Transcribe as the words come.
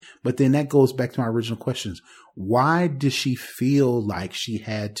But then that goes back to my original questions. Why does she feel like she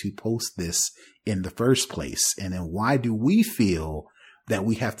had to post this in the first place? And then why do we feel that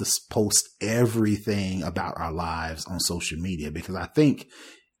we have to post everything about our lives on social media? Because I think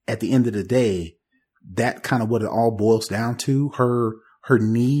at the end of the day, that kind of what it all boils down to, her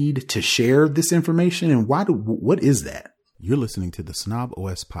need to share this information. And what is that? You're listening to the Snob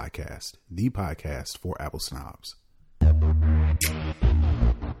OS podcast, the podcast for Apple snobs.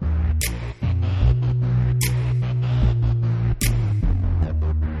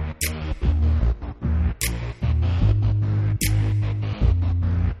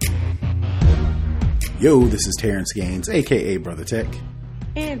 Yo, this is Terrence Gaines, aka Brother Tech.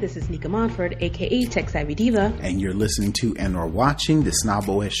 And this is Nika Monford, aka Tech Savvy Diva. And you're listening to and or watching the Snob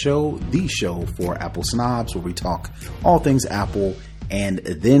OS show, the show for Apple snobs, where we talk all things Apple and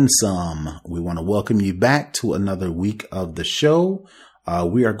then some. We want to welcome you back to another week of the show.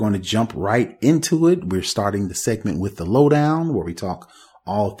 We are going to jump right into it. We're starting the segment with the lowdown, where we talk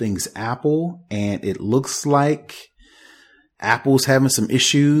all things Apple. And it looks like Apple's having some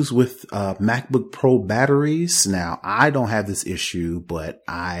issues with MacBook Pro batteries. Now, I don't have this issue, but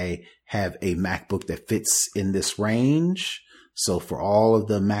I have a MacBook that fits in this range. So for all of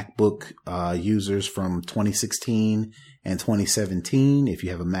the MacBook users from 2016 and 2017, if you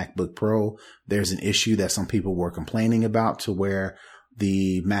have a MacBook Pro, there's an issue that some people were complaining about, to where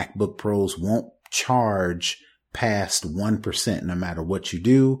the MacBook Pros won't charge past 1% no matter what you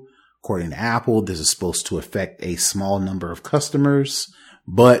do. According to Apple, this is supposed to affect a small number of customers,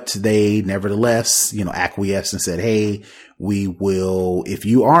 but they nevertheless, acquiesced and said, hey, we will, if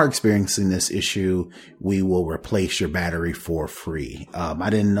you are experiencing this issue, we will replace your battery for free. I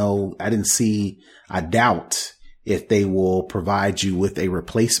doubt if they will provide you with a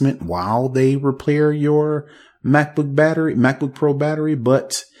replacement while they repair your MacBook Pro battery.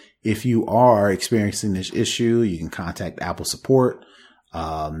 But if you are experiencing this issue, you can contact Apple support.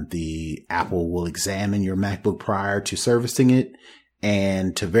 The Apple will examine your MacBook prior to servicing it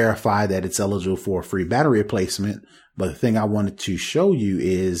and to verify that it's eligible for a free battery replacement. But the thing I wanted to show you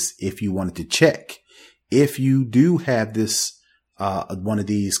is, if you wanted to check, if you do have this, one of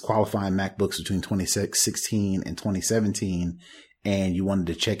these qualifying MacBooks between 2016 and 2017, and you wanted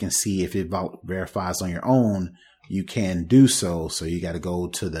to check and see if it verifies on your own, you can do so. So you got to go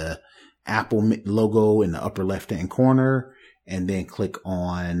to the Apple logo in the upper left-hand corner, and then click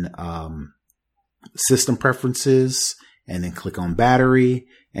on system preferences, and then click on battery,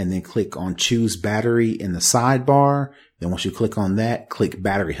 and then click on choose battery in the sidebar. Then once you click on that, click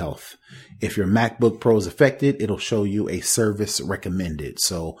battery health. If your MacBook Pro is affected, it'll show you a service recommended.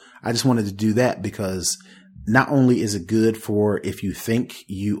 So I just wanted to do that because not only is it good for if you think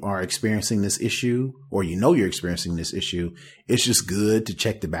you are experiencing this issue, or you're experiencing this issue, it's just good to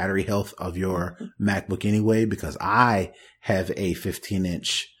check the battery health of your MacBook anyway, because I have a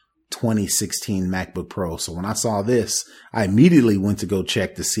 15-inch 2016 MacBook Pro. So when I saw this, I immediately went to go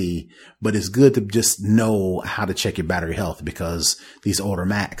check to see, but it's good to just know how to check your battery health, because these older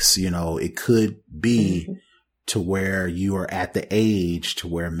Macs, it could be to where you are at the age to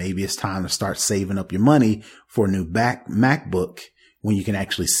where maybe it's time to start saving up your money for a new MacBook, when you can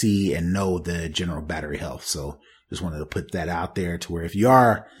actually see and know the general battery health. So just wanted to put that out there, to where if you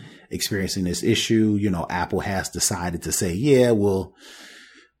are experiencing this issue, Apple has decided to say, yeah,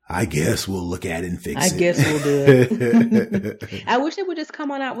 I guess we'll look at it and fix it. I guess we'll do it. I wish they would just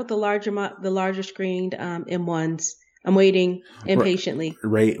come on out with the larger screened M1s. I'm waiting impatiently.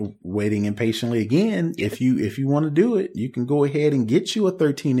 Waiting impatiently. Again, if you want to do it, you can go ahead and get you a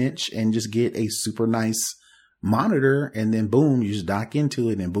 13-inch and just get a super nice monitor, and then boom, you just dock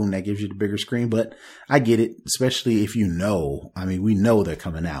into it, and boom, that gives you the bigger screen. But I get it, especially if we know they're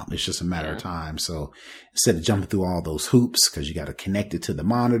coming out. It's just a matter of time. So instead of jumping through all those hoops, because you got to connect it to the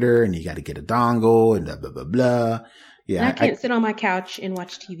monitor and you got to get a dongle and blah, blah, blah, blah. Yeah, I can't sit on my couch and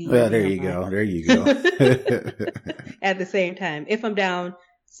watch TV. Well, there you go. At the same time, if I'm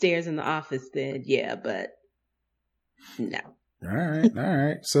downstairs in the office, then yeah, but no. All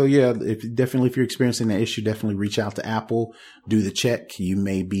right. So yeah, if you're experiencing that issue, definitely reach out to Apple, do the check. You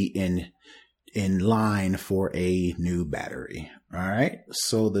may be in line for a new battery. All right.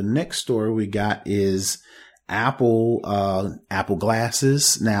 So the next story we got is Apple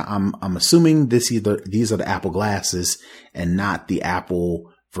glasses. Now I'm assuming these are the Apple glasses and not the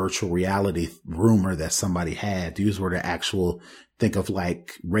Apple virtual reality rumor that somebody had. These were the actual, think of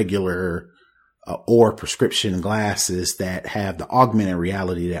like regular or prescription glasses that have the augmented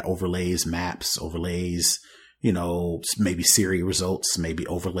reality that overlays maps, overlays maybe Siri results, maybe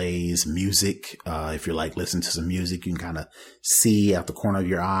overlays, music. If you're like listening to some music, you can kind of see out the corner of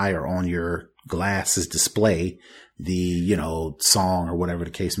your eye or on your glasses display the, song or whatever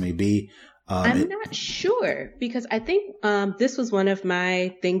the case may be. I'm not sure because I think this was one of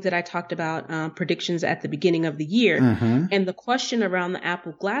my things that I talked about, predictions at the beginning of the year. Mm-hmm. And the question around the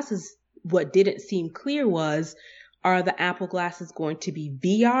Apple glasses, what didn't seem clear was, are the Apple glasses going to be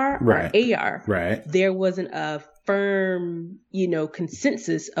VR or AR? Right. There wasn't a firm,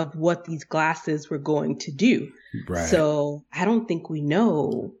 consensus of what these glasses were going to do. Right. So I don't think we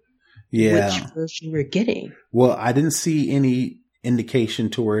know which version we're getting. Well, I didn't see any indication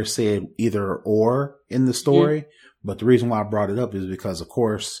to where it said either or in the story. But the reason why I brought it up is because, of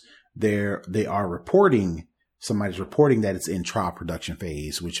course, they are reporting, somebody's reporting that it's in trial production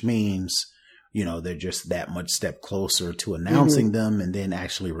phase, which means, they're just that much step closer to announcing them and then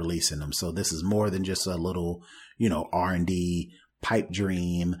actually releasing them. So this is more than just a little, R&D pipe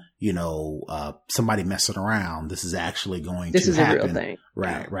dream, somebody messing around. This is actually going to happen. This is a real thing.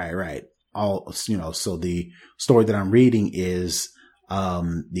 Right. So the story that I'm reading is,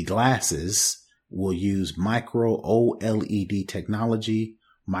 the glasses will use micro OLED technology.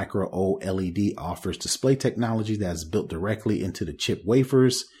 Micro OLED offers display technology that is built directly into the chip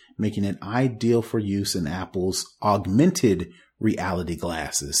wafers, making it ideal for use in Apple's augmented reality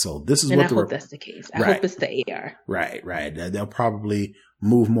glasses. So this is I hope that's the case. I hope it's the AR. Right. They'll probably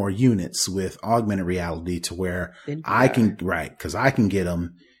move more units with augmented reality to where I can get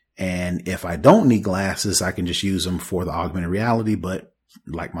them. And if I don't need glasses, I can just use them for the augmented reality. But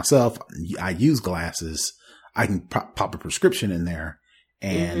like myself, I use glasses. I can pop a prescription in there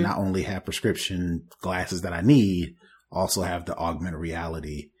and not only have prescription glasses that I need, also have the augmented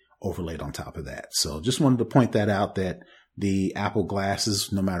reality overlaid on top of that. So just wanted to point that out, that the Apple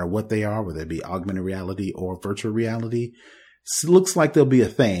glasses, no matter what they are, whether it be augmented reality or virtual reality, looks like they'll be a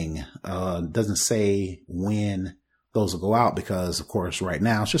thing. Doesn't say when those will go out because, of course, right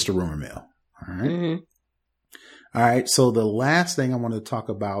now it's just a rumor mill. All right. All right. So the last thing I want to talk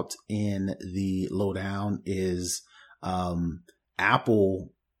about in the lowdown is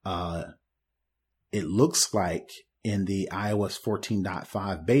Apple. It looks like in the iOS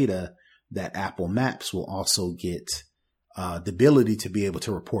 14.5 beta that Apple Maps will also get the ability to be able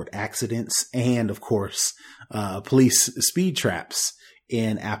to report accidents and, of course, police speed traps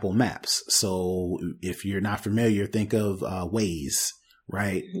in Apple Maps. So if you're not familiar, think of Waze,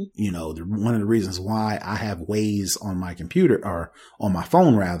 right? One of the reasons why I have Waze on my computer, or on my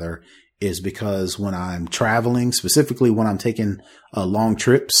phone rather, is because when I'm traveling, specifically when I'm taking long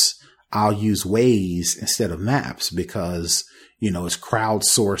trips, I'll use Waze instead of Maps because, it's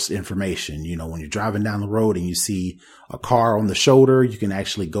crowdsourced information. When you're driving down the road and you see a car on the shoulder, you can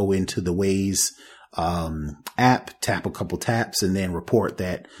actually go into the Waze app, tap a couple taps, and then report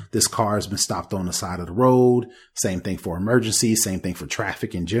that this car has been stopped on the side of the road. Same thing for emergencies, same thing for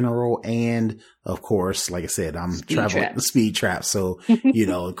traffic in general. And of course, like I said, I'm traveling the speed traps. So,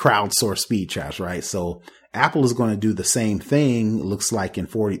 crowdsourced speed traps, right? So Apple is going to do the same thing, looks like in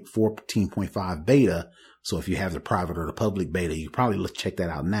 14.5 beta. So if you have the private or the public beta, you probably check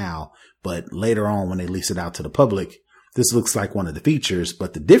that out now. But later on, when they release it out to the public, this looks like one of the features.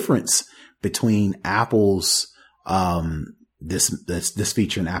 But the difference between Apple's this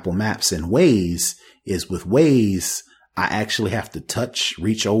feature in Apple Maps and Waze is, with Waze, I actually have to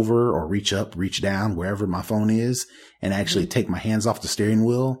reach over or reach up, reach down, wherever my phone is, and actually take my hands off the steering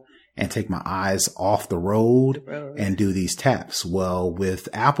wheel and take my eyes off the road and do these taps. Well, with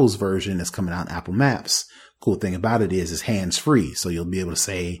Apple's version that's coming out in Apple Maps, cool thing about it is it's hands free. So you'll be able to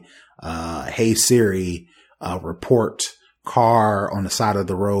say, hey Siri, report car on the side of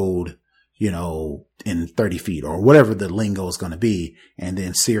the road, in 30 feet or whatever the lingo is going to be. And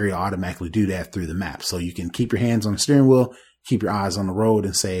then Siri will automatically do that through the map. So you can keep your hands on the steering wheel, keep your eyes on the road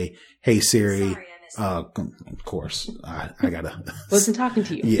and say, hey Siri, of course, I gotta. Wasn't talking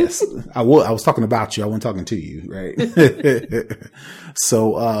to you. Yes, I was talking about you. I wasn't talking to you, right?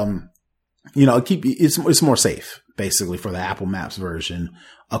 So, it's more safe basically for the Apple Maps version,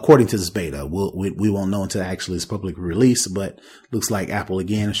 according to this beta. We won't know until actually it's publicly released, but looks like Apple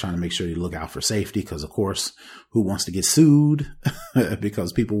again is trying to make sure you look out for safety. Cause of course, who wants to get sued?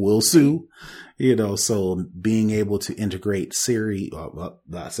 Because people will sue, so being able to integrate Siri,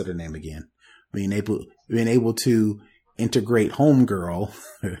 I said her name again. Being able to integrate Homegirl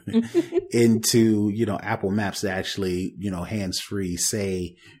into, Apple Maps to actually, hands-free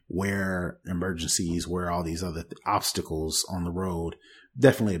say where emergencies, where all these other obstacles on the road,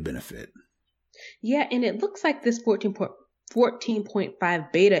 definitely a benefit. Yeah. And it looks like this 14.5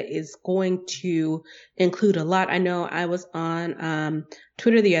 14.5 beta is going to include a lot. I know I was on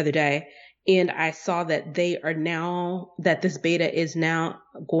Twitter the other day, and I saw that this beta is now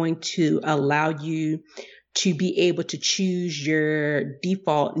going to allow you to be able to choose your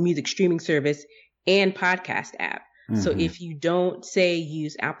default music streaming service and podcast app. Mm-hmm. So if you don't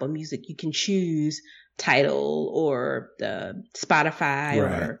use Apple Music, you can choose Tidal or the Spotify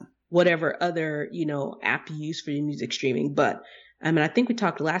or whatever other, app you use for your music streaming. But I think we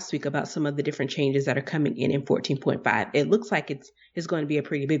talked last week about some of the different changes that are coming in 14.5. It looks like it's going to be a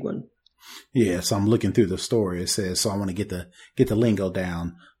pretty big one. Yeah. So I'm looking through the story. It says, so I want to get the lingo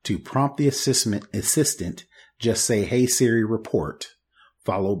down. To prompt the assistant, just say, "Hey Siri, report,"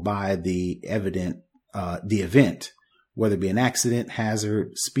 followed by the event, whether it be an accident,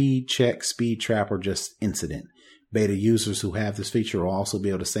 hazard, speed check, speed trap, or just incident. Beta users who have this feature will also be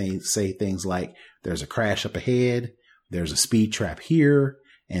able to say things like, "There's a crash up ahead," "There's a speed trap here,"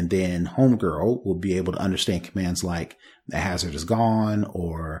 and then Homegirl will be able to understand commands like, "The hazard is gone,"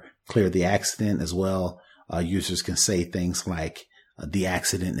 or "Clear the accident" as well. Users can say things like, "The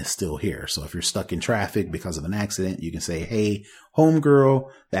accident is still here." So if you're stuck in traffic because of an accident, you can say, "Hey, Homegirl,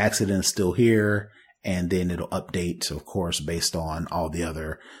 the accident is still here." And then it'll update, of course, based on all the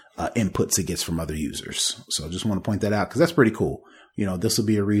other inputs it gets from other users. So I just want to point that out because that's pretty cool. This will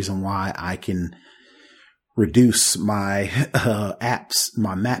be a reason why I can reduce my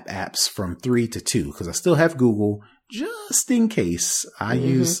my map apps from 3 to 2, because I still have Google just in case. I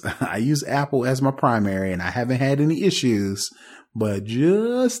use Apple as my primary, and I haven't had any issues. But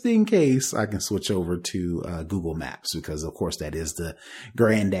just in case, I can switch over to Google Maps, because of course that is the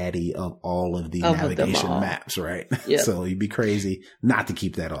granddaddy of all of the navigation maps, right? Yep. So you'd be crazy not to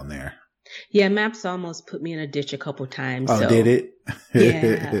keep that on there. Yeah, Maps almost put me in a ditch a couple times. Oh, did it?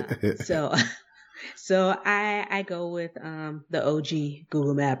 Yeah. So I go with the OG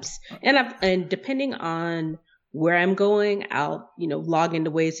Google Maps, and depending on where I'm going, I'll log into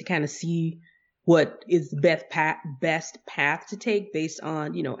Waze to kind of see what is the best path to take based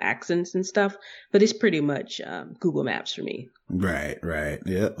on, accents and stuff. But it's pretty much Google Maps for me. Right.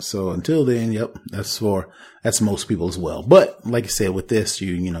 Yep. So until then, yep, that's most people as well. But like I said, with this,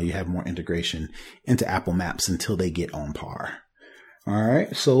 you have more integration into Apple Maps until they get on par. All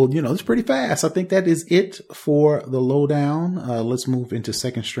right. So, it's pretty fast. I think that is it for the lowdown. Let's move into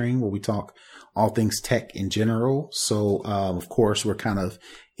second string, where we talk all things tech in general. So, of course, we're kind of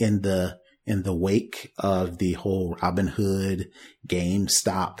in the wake of the whole Robinhood,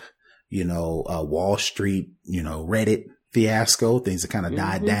 GameStop, Wall Street, Reddit fiasco. Things have kind of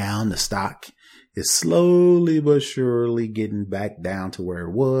died down. The stock is slowly but surely getting back down to where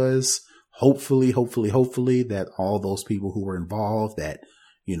it was. Hopefully that all those people who were involved, that,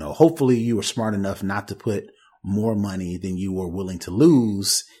 hopefully you were smart enough not to put more money than you were willing to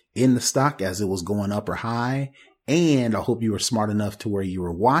lose in the stock as it was going up or high. And I hope you were smart enough to where you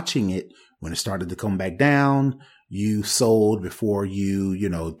were watching it when it started to come back down. You sold before you,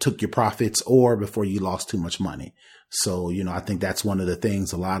 took your profits, or before you lost too much money. So, I think that's one of the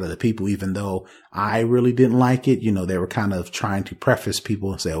things a lot of the people, even though I really didn't like it, they were kind of trying to preface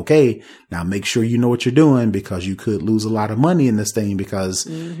people and say, okay, now make sure you know what you're doing, because you could lose a lot of money in this thing, because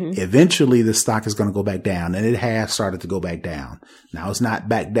eventually the stock is going to go back down, and it has started to go back down. Now it's not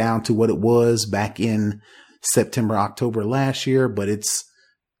back down to what it was back in September, October last year, but it's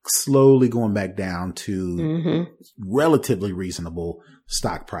slowly going back down to relatively reasonable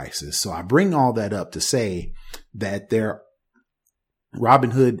stock prices. So I bring all that up to say that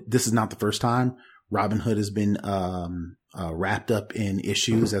Robinhood, this is not the first time Robinhood has been wrapped up in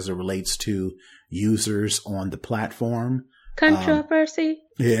issues as it relates to users on the platform. Controversy.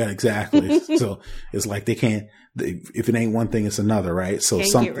 Yeah, exactly. So it's like they can't, if it ain't one thing, it's another, right? So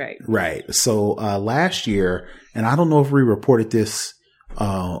can't get right. Right. So last year, and I don't know if we reported this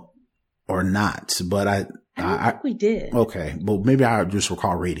or not, but I think we did. Okay. Well, maybe I just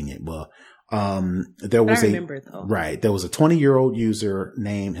recall reading it. Well, there was there was a 20-year-old user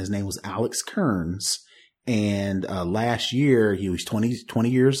his name was Alex Kearns. And, last year he was 20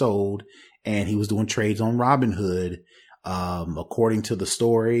 years old, and he was doing trades on Robinhood. According to the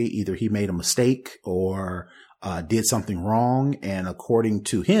story, either he made a mistake or, did something wrong. And according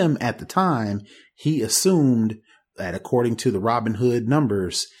to him at the time, he assumed that according to the Robinhood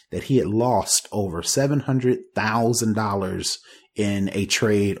numbers, that he had lost over $700,000 in a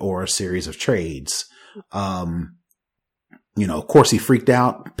trade or a series of trades. Of course he freaked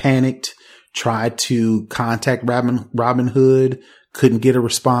out, panicked, tried to contact Robinhood, couldn't get a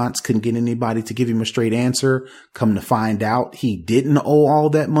response, couldn't get anybody to give him a straight answer. Come to find out, he didn't owe all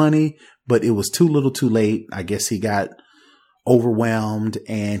that money, but it was too little too late. I guess he got overwhelmed,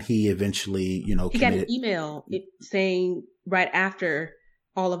 and he eventually, he committed. got an email saying right after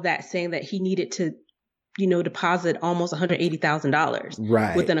all of that, saying that he needed to, deposit almost $180,000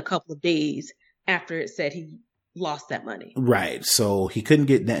 right within a couple of days after it said he lost that money. Right. So he couldn't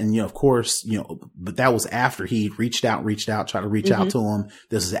get that. And, of course, but that was after he reached out, tried to reach out to him.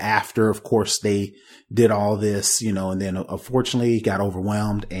 This is after, of course, they did all this, and then unfortunately he got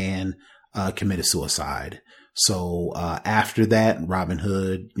overwhelmed and committed suicide. So after that,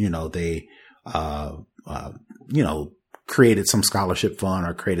 Robinhood, they, created some scholarship fund,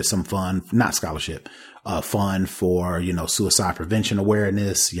 or created some fund, not scholarship, fund for, suicide prevention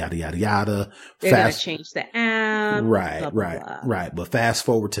awareness, yada, yada, yada. They're going to change the app. Right, blah, blah, right, blah. right. But fast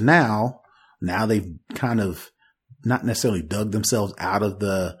forward to now they've kind of not necessarily dug themselves out of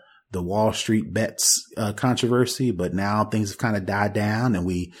the Wall Street bets controversy, but now things have kind of died down, and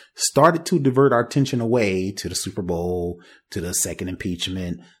we started to divert our attention away to the Super Bowl, to the second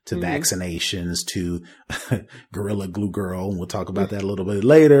impeachment, to vaccinations, to Gorilla Glue Girl. And we'll talk about that a little bit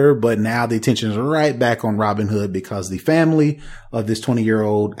later. But now the attention is right back on Robinhood, because the family of this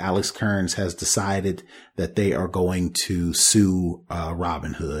 20-year-old Alex Kearns has decided that they are going to sue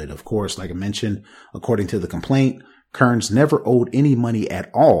Robinhood. Of course, like I mentioned, according to the complaint, Kearns never owed any money at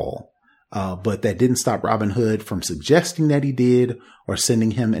all, but that didn't stop Robinhood from suggesting that he did, or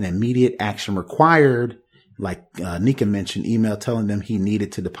sending him an immediate action required, like Nika mentioned, email telling them he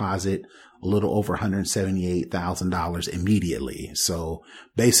needed to deposit a little over $178,000 immediately. So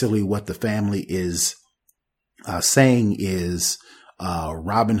basically what the family is saying is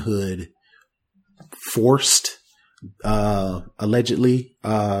Robinhood forced, allegedly,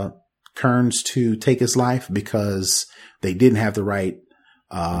 Kearns to take his life because they didn't have the right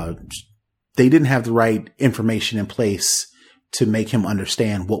information in place to make him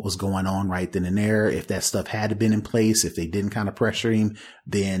understand what was going on right then and there. If that stuff had been in place, if they didn't kind of pressure him,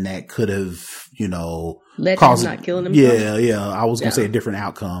 then that could have, led him not killing himself. Yeah. I was going to say a different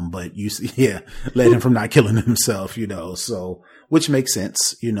outcome, but led him from not killing himself, so, which makes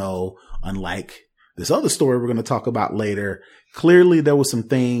sense, unlike this other story we're going to talk about later. Clearly there was some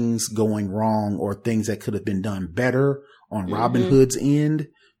things going wrong, or things that could have been done better on Robinhood's end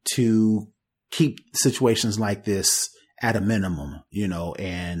to keep situations like this at a minimum,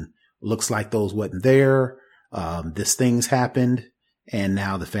 and looks like those wasn't there. This thing's happened, and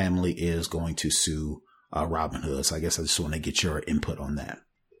now the family is going to sue Robinhood. So I guess I just want to get your input on that.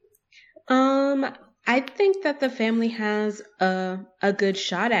 I think that the family has a good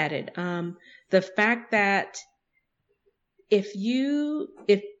shot at it. The fact that if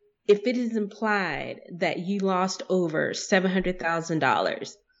it is implied that you lost over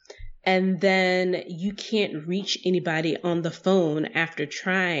 $700,000, and then you can't reach anybody on the phone after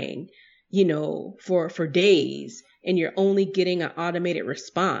trying, for days, and you're only getting an automated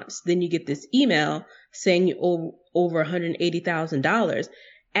response, then you get this email saying you owe over $180,000.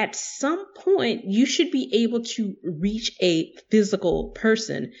 At some point, you should be able to reach a physical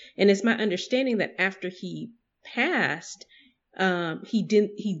person. And it's my understanding that after he passed,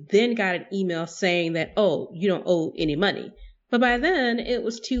 he then got an email saying that, oh, you don't owe any money. But by then it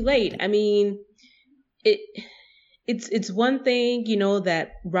was too late. I mean, it's one thing,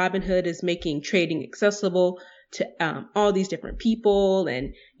 that Robinhood is making trading accessible to all these different people,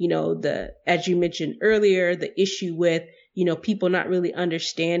 and as you mentioned earlier, the issue with people not really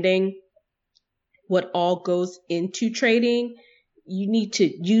understanding what all goes into trading. You need to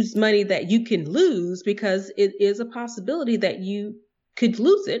use money that you can lose, because it is a possibility that you could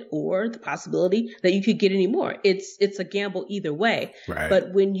lose it, or the possibility that you could get any more. It's a gamble either way. Right.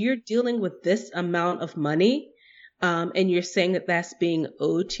 But when you're dealing with this amount of money, and you're saying that that's being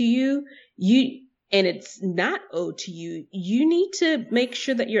owed to you, and it's not owed to you, you need to make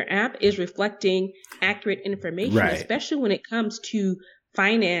sure that your app is reflecting accurate information, right, especially when it comes to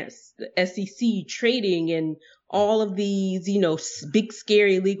finance, the SEC, trading, and all of these, big,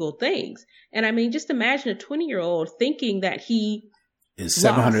 scary legal things. And I mean, just imagine a 20-year-old thinking that he is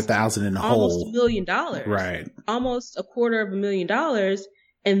 $700,000 in the hole. Almost $1 million. Right. Almost $250,000.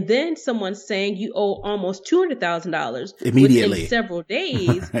 And then someone saying you owe almost $200,000 immediately within several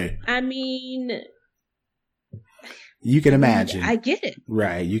days. Right. I mean, you can imagine. I get it.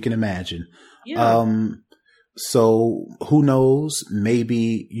 Right. You can imagine. Yeah. So who knows?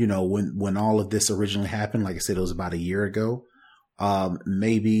 Maybe, when all of this originally happened, like I said, it was about a year ago.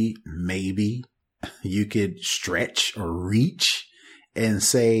 Maybe you could stretch or reach and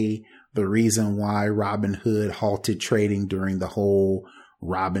say the reason why Robinhood halted trading during the whole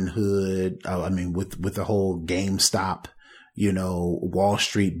Robinhood, with the whole GameStop, Wall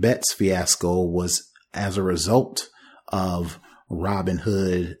Street bets fiasco was as a result of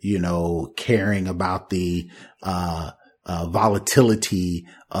Robinhood, caring about the, volatility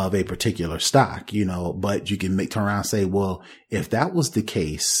of a particular stock, but you can turn around and say, well, if that was the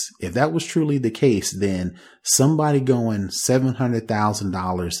case, if that was truly the case, then somebody going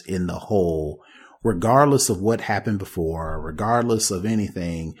 $700,000 in the hole, regardless of what happened before, regardless of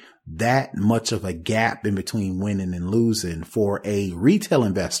anything, that much of a gap in between winning and losing for a retail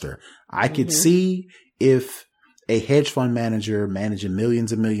investor. I could see if a hedge fund manager managing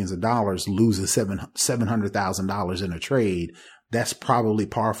millions and millions of dollars loses $700,000 in a trade. That's probably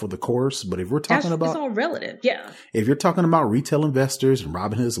par for the course. But if we're talking about, it's all relative. Yeah. If you're talking about retail investors, and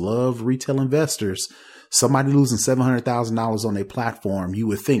Robinhood's love retail investors, somebody losing $700,000 on a platform, you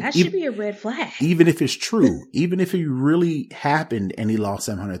would think that should be a red flag. Even if it's true, even if it really happened and he lost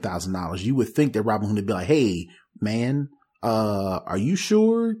 $700,000, you would think that Robinhood would be like, hey, man, are you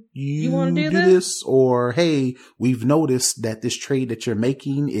sure you want to do this? Or, hey, we've noticed that this trade that you're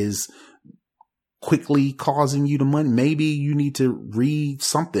making is quickly causing you the money. Maybe you need to read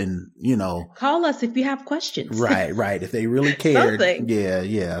something, Call us if you have questions. Right. If they really cared.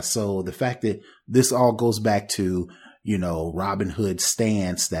 Yeah. So the fact that this all goes back to, Robinhood's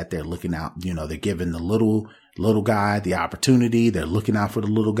stance that they're looking out, they're giving the little guy the opportunity. They're looking out for the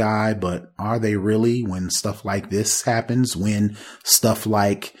little guy, but are they really when stuff like this happens, when stuff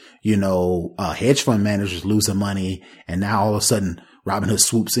like, hedge fund managers losing money and now all of a sudden Robinhood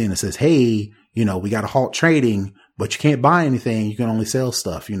swoops in and says, hey, we got to halt trading, but you can't buy anything. You can only sell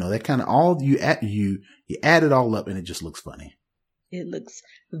stuff. That kind of all you add it all up and it just looks funny. It looks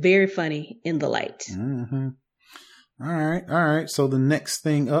very funny in the light. Mm-hmm. All right. So the next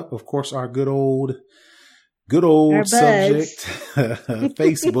thing up, of course, our good old subject,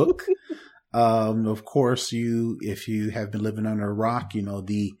 Facebook. Of course, if you have been living under a rock,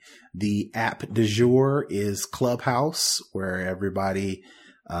 the app du jour is Clubhouse, where everybody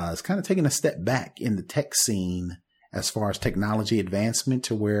is kind of taking a step back in the tech scene as far as technology advancement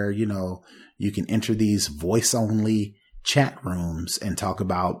to where, you can enter these voice only chat rooms and talk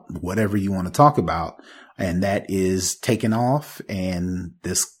about whatever you want to talk about. And that is taken off. And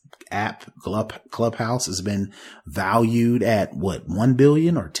this app Clubhouse has been valued at 1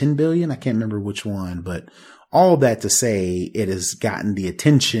 billion or 10 billion. I can't remember which one, but all that to say it has gotten the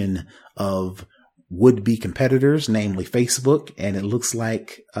attention of would-be competitors, namely Facebook. And it looks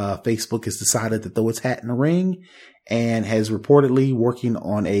like Facebook has decided to throw its hat in the ring and has reportedly working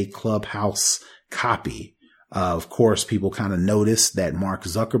on a Clubhouse copy. Of course, people kind of noticed that Mark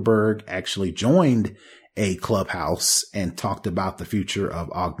Zuckerberg actually joined a Clubhouse and talked about the future of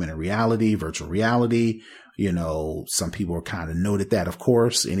augmented reality, virtual reality. Some people kind of noted that, of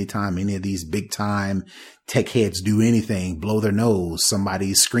course, anytime any of these big time tech heads do anything, blow their nose,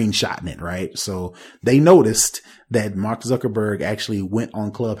 somebody's screenshotting it, right? So they noticed that Mark Zuckerberg actually went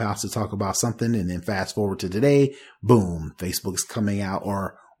on Clubhouse to talk about something. And then fast forward to today, boom, Facebook's coming out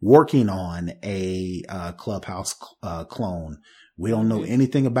or working on a Clubhouse clone. We don't know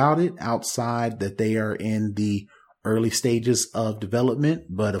anything about it outside that they are in the early stages of development.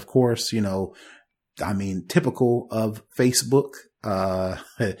 But of course, typical of Facebook,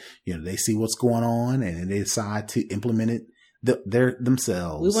 they see what's going on and they decide to implement it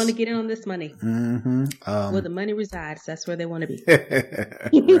themselves. We want to get in on this money. Mm-hmm. Where the money resides, that's where they want to be.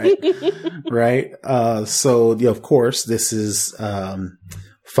 Right. So, of course, this is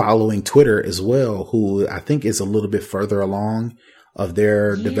following Twitter as well, who I think is a little bit further along of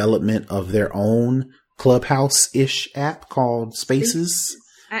their development of their own Clubhouse-ish app called Spaces.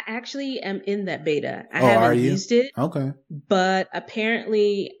 I actually am in that beta. I haven't used it. Okay. But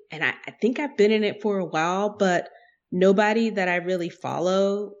apparently, and I think I've been in it for a while, but nobody that I really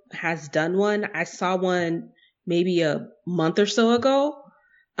follow has done one. I saw one maybe a month or so ago.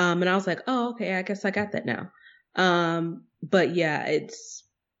 And I was like, oh, okay, I guess I got that now. But yeah,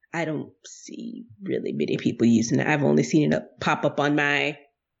 I don't see really many people using it. I've only seen it pop up on my,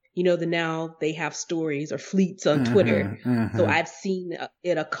 now they have stories or fleets on Twitter. So I've seen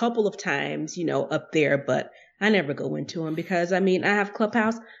it a couple of times, up there, but I never go into them because I have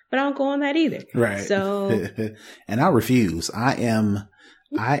Clubhouse, but I don't go on that either. Right. So, and I refuse. I am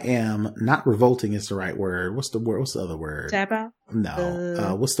not revolting is the right word. What's the word? What's the other word? Tap out?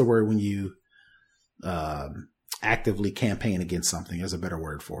 No. What's the word when you, actively campaign against something? There's a better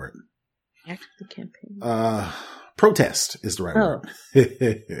word for it. Actively campaign. Protest is the right word.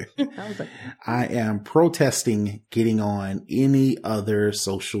 I am protesting getting on any other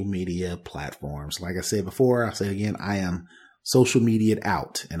social media platforms. Like I said before, I'll say it again, I am social media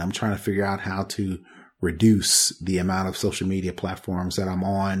out and I'm trying to figure out how to reduce the amount of social media platforms that I'm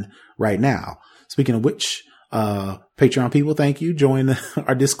on right now. Speaking of which, Patreon people, thank you. Join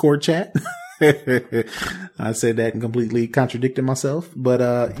our Discord chat. I said that and completely contradicted myself.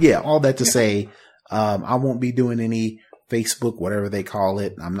 But, yeah, all that to say, I won't be doing any Facebook, whatever they call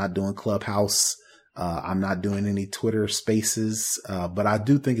it. I'm not doing Clubhouse. I'm not doing any Twitter spaces. But I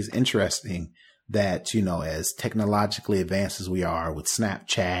do think it's interesting that, you know, as technologically advanced as we are with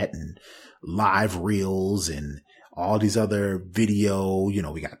Snapchat and live reels and all these other video, you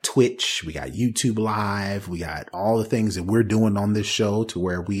know, we got Twitch, we got YouTube Live, we got all the things that we're doing on this show to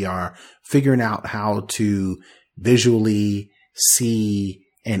where we are figuring out how to visually see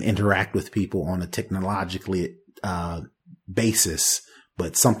and interact with people on a technologically basis.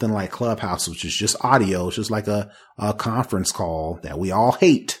 But something like Clubhouse, which is just audio, it's just like a conference call that we all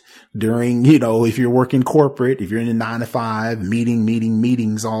hate during, you know, if you're working corporate, if you're in a 9 to 5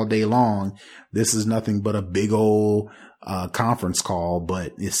 meetings all day long, this is nothing but a big old conference call.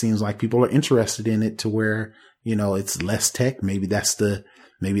 But it seems like people are interested in it to where, you know, it's less tech. Maybe that's the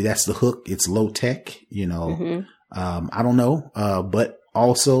hook. It's low tech, you know. I don't know. But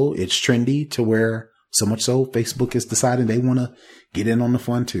also it's trendy to where so much so Facebook is deciding they want to get in on the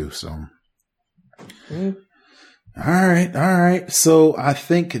fun too. So, all right. So I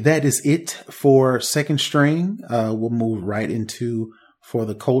think that is it for Second String. We'll move right into For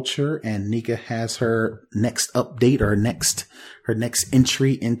the Culture, and Nika has her next update or her next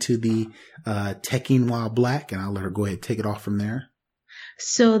entry into the Teching While Black, and I'll let her go ahead and take it off from there.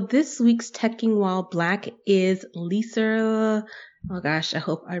 So this week's Teching While Black is Lisa. Oh gosh, I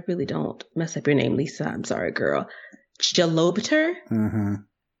hope I really don't mess up your name, Lisa. I'm sorry, girl. Jalobiter.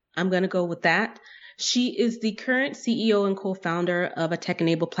 I'm going to go with that. She is the current CEO and co-founder of a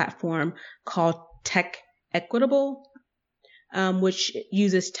tech-enabled platform called Tech Equitable, which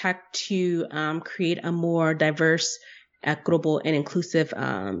uses tech to create a more diverse, equitable, and inclusive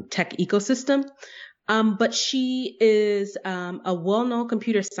tech ecosystem. But she is a well-known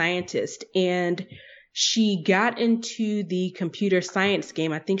computer scientist, and she got into the computer science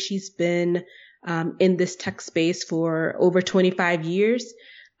game. I think she's been in this tech space for over 25 years.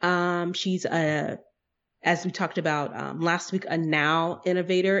 She's as we talked about last week, a now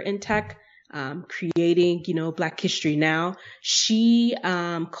innovator in tech, creating, you know, Black History Now. She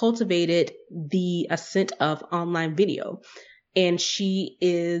cultivated the ascent of online video. And she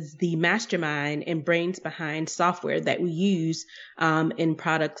is the mastermind and brains behind software that we use in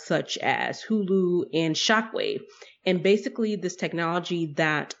products such as Hulu and Shockwave. And basically this technology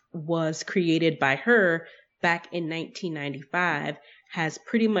that was created by her back in 1995 has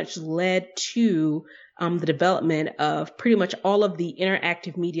pretty much led to the development of pretty much all of the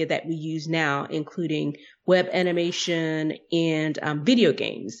interactive media that we use now, including web animation and video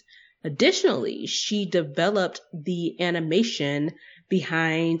games. Additionally, she developed the animation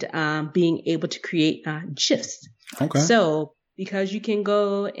behind being able to create GIFs. Okay. So because you can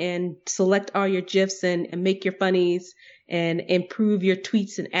go and select all your GIFs and make your funnies and improve your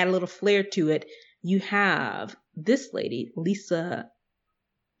tweets and add a little flair to it, you have this lady, Lisa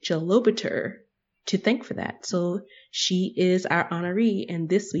Jalobiter, to thank for that. So she is our honoree in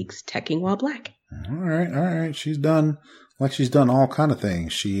this week's Teching While Black. All right. She's done all kind of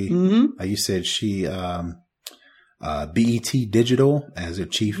things. She, you said she, BET Digital as their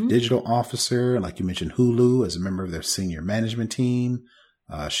chief digital officer. Like you mentioned, Hulu as a member of their senior management team.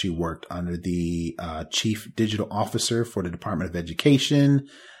 She worked under the chief digital officer for the Department of Education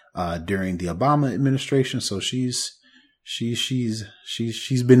during the Obama administration. So she's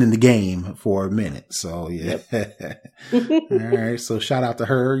been in the game for a minute. So yeah. All right. So shout out to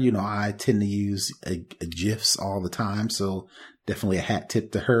her. You know, I tend to use GIFs all the time. So definitely a hat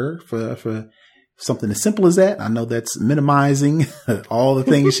tip to her for something as simple as that. I know that's minimizing all the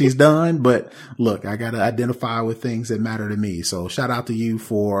things she's done, but look, I got to identify with things that matter to me. So shout out to you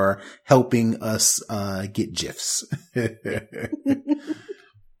for helping us get GIFs.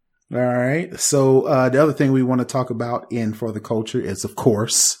 All right. So the other thing we want to talk about in For the Culture is, of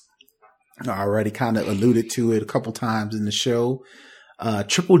course, I already kind of alluded to it a couple times in the show.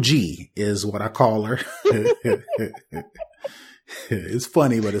 Triple G is what I call her. It's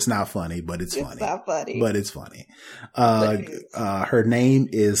funny, but it's not funny, but it's funny. It's not funny. But it's funny. Her name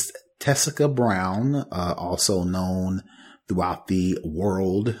is Tessica Brown, also known throughout the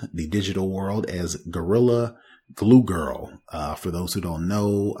world, the digital world, as Gorilla Glue Girl. For those who don't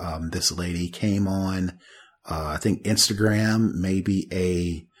know, this lady came on, I think Instagram, maybe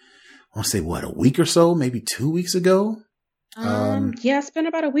a week or so, maybe 2 weeks ago. Yeah, it's been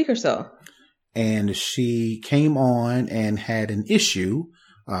about a week or so. And she came on and had an issue.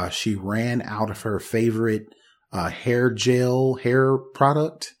 She ran out of her favorite hair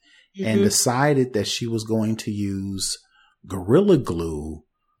product, and decided that she was going to use Gorilla Glue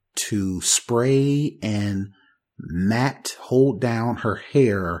to spray and hold down her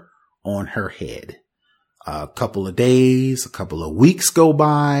hair on her head. A couple of days, a couple of weeks go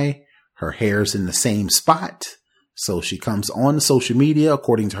by. Her hair's in the same spot. So she comes on social media,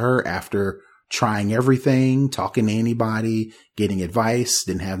 according to her, after trying everything, talking to anybody, getting advice,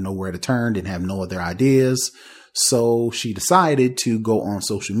 didn't have nowhere to turn, didn't have no other ideas. So she decided to go on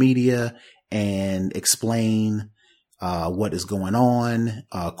social media and explain what is going on,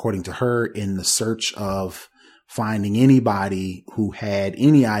 according to her, in the search of finding anybody who had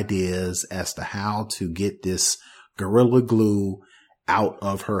any ideas as to how to get this Gorilla Glue out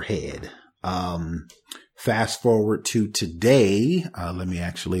of her head. Fast forward to today. Let me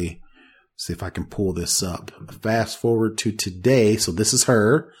actually see if I can pull this up. Fast forward to today. So this is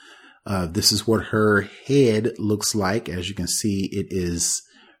her. This is what her head looks like. As you can see, it is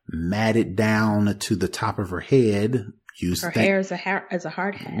matted down to the top of her head. Her hair is a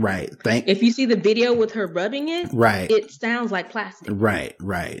hard hat. Right. If you see the video with her rubbing it, right, it sounds like plastic.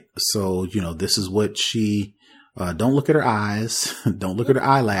 Right. So, this is what she, don't look at her eyes. Don't look at her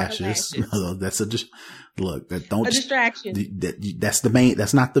eyelashes. That's a distraction.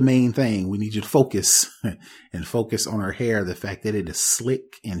 That's not the main thing. We need you to focus and focus on her hair. The fact that it is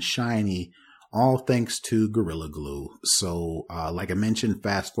slick and shiny, all thanks to Gorilla Glue. So, like I mentioned,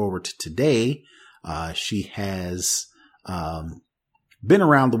 fast forward to today, she has, been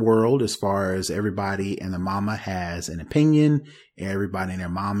around the world as far as everybody and their mama has an opinion. Everybody and their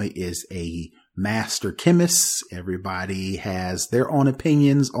mama is a master chemist. Everybody has their own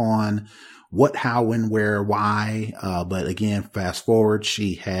opinions on what, how, when, where, why. But again, fast forward,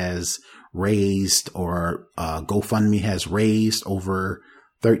 she has raised, or GoFundMe has raised over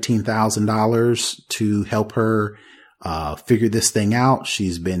 $13,000 to help her figure this thing out.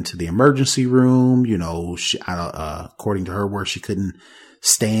 She's been to the emergency room, according to her, where she couldn't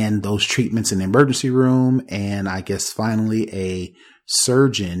stand those treatments in the emergency room. And I guess finally a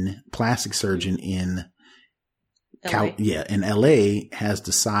plastic surgeon in LA has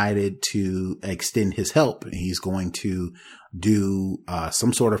decided to extend his help. He's going to do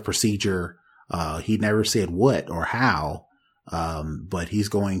some sort of procedure. He never said what or how, but he's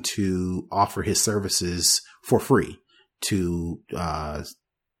going to offer his services for free to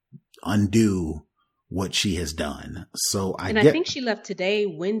undo what she has done. So I think she left today,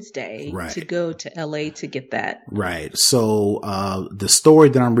 Wednesday, right, to go to LA to get that. Right. So the story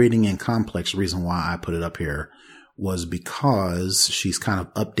that I'm reading in Complex, the reason why I put it up here was because she's kind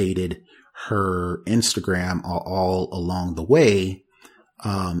of updated her Instagram all along the way.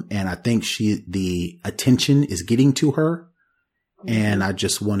 And I think the attention is getting to her. Mm-hmm. And I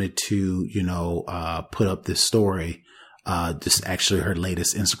just wanted to, put up this story. This is actually her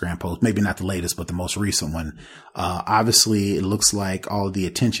latest Instagram post. Maybe not the latest, but the most recent one. Obviously it looks like all of the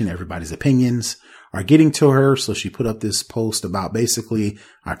attention, everybody's opinions are getting to her. So she put up this post about basically,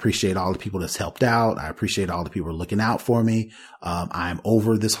 I appreciate all the people that's helped out. I appreciate all the people looking out for me. I'm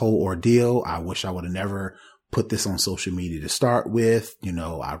over this whole ordeal. I wish I would have never put this on social media to start with.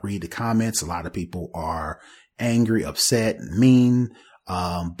 I read the comments. A lot of people are angry, upset, and mean.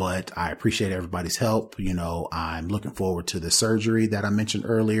 But I appreciate everybody's help. I'm looking forward to the surgery that I mentioned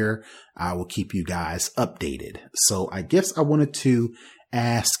earlier. I will keep you guys updated. So I guess I wanted to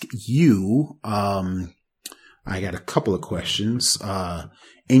ask you, I got a couple of questions.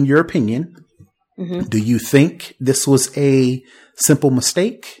 In your opinion, mm-hmm, do you think this was a simple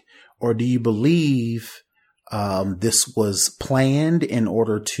mistake, or do you believe this was planned in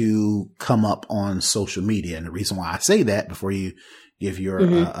order to come up on social media? And the reason why I say that, before you give your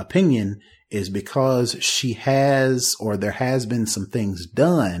opinion, is because there has been some things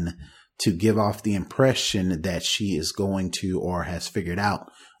done to give off the impression that she is going to, or has figured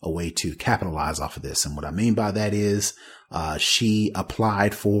out a way to capitalize off of this. And what I mean by that is, she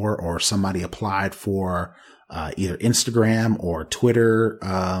applied for, or somebody applied for, either Instagram or Twitter,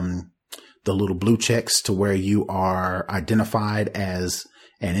 the little blue checks to where you are identified as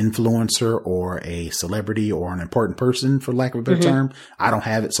an influencer or a celebrity or an important person, for lack of a better term. I don't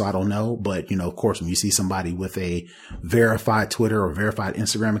have it, so I don't know. But, of course, when you see somebody with a verified Twitter or verified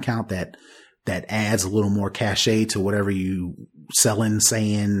Instagram account, that adds a little more cachet to whatever you selling,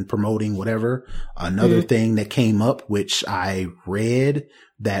 saying, promoting, whatever. Another thing that came up, which I read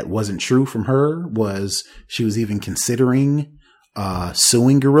that wasn't true from her, was she was even considering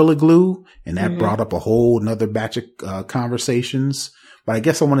suing Gorilla Glue, and that brought up a whole nother batch of conversations. But I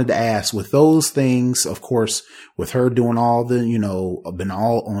guess I wanted to ask, with those things, of course, with her doing all the, been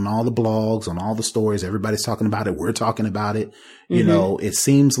all on all the blogs, on all the stories, everybody's talking about it. We're talking about it. You know, it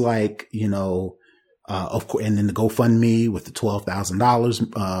seems like, of course, and then the GoFundMe with the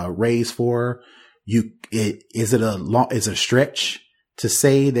 $12,000 raised for her. Is it a stretch to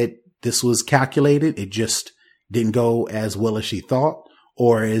say that this was calculated? It just didn't go as well as she thought,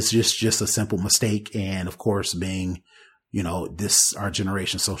 or is just a simple mistake? And of course, being, our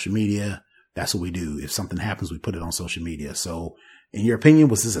generation, social media, that's what we do. If something happens, we put it on social media. So in your opinion,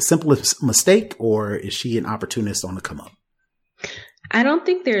 was this a simple mistake, or is she an opportunist on the come up? I don't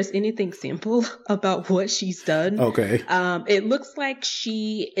think there's anything simple about what she's done. Okay. It looks like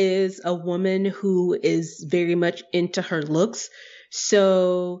she is a woman who is very much into her looks.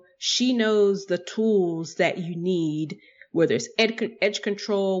 So she knows the tools that you need, whether it's edge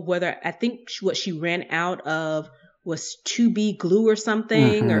control, whether I think what she ran out of was 2B glue or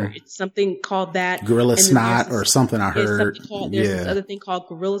something, or it's something called that. Gorilla Snot or something I heard. There's this other thing called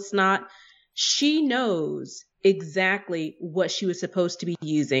Gorilla Snot. She knows exactly what she was supposed to be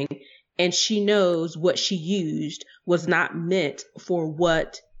using, and she knows what she used was not meant for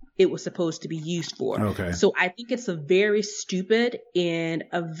what it was supposed to be used for. Okay. So I think it's a very stupid and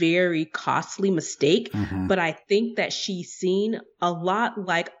a very costly mistake, but I think that she's seen a lot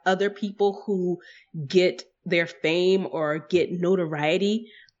like other people who get their fame or get notoriety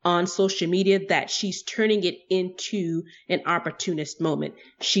on social media, that she's turning it into an opportunist moment.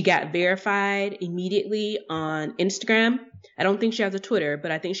 She got verified immediately on Instagram. I don't think she has a Twitter, but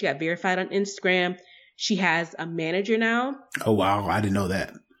I think she got verified on Instagram. She has a manager now. Oh, wow. I didn't know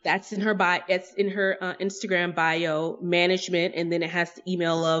that. That's in her bio. It's in her Instagram bio, management. And then it has the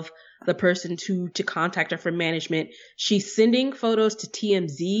email of the person to contact her for management. She's sending photos to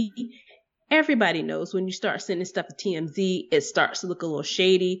TMZ. Everybody knows when you start sending stuff to TMZ, it starts to look a little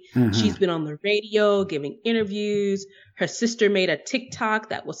shady. She's been on the radio giving interviews. Her sister made a TikTok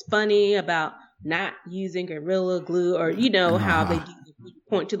that was funny about not using Gorilla Glue, or, how they do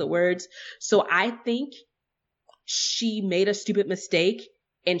point to the words. So I think she made a stupid mistake,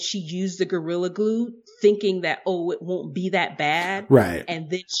 and she used the Gorilla Glue thinking that, it won't be that bad. Right. And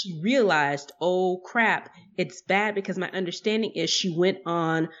then she realized, oh crap, it's bad, because my understanding is she went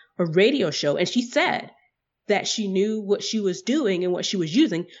on a radio show and she said that she knew what she was doing and what she was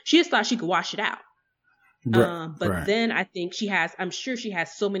using. She just thought she could wash it out. But then I think I'm sure she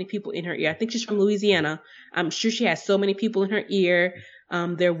has so many people in her ear. I think she's from Louisiana. I'm sure she has so many people in her ear.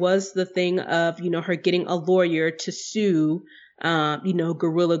 There was the thing of, her getting a lawyer to sue,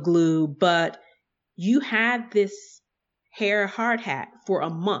 Gorilla Glue, but you had this hair hard hat for a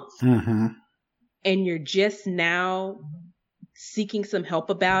month and you're just now seeking some help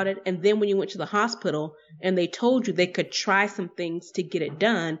about it. And then when you went to the hospital and they told you they could try some things to get it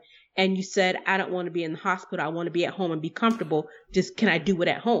done, and you said, I don't want to be in the hospital. I want to be at home and be comfortable. Just, can I do it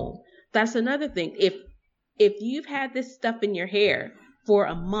at home? That's another thing. If you've had this stuff in your hair for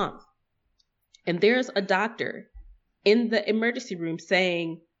a month and there's a doctor in the emergency room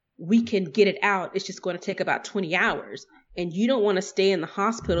saying, we can get it out, it's just going to take about 20 hours. And you don't want to stay in the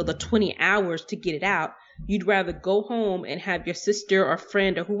hospital the 20 hours to get it out. You'd rather go home and have your sister or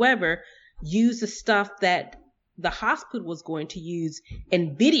friend or whoever use the stuff that the hospital was going to use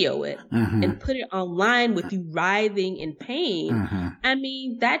and video it and put it online with you writhing in pain. I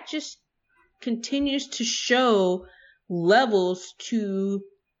mean, that just continues to show levels to,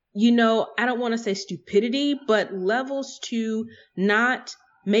 I don't want to say stupidity, but levels to not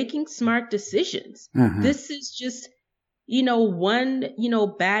making smart decisions. This is just, one,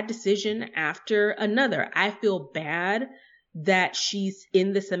 bad decision after another. I feel bad that she's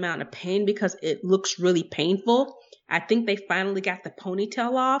in this amount of pain because it looks really painful. I think they finally got the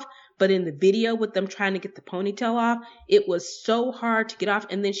ponytail off, but in the video with them trying to get the ponytail off, it was so hard to get off.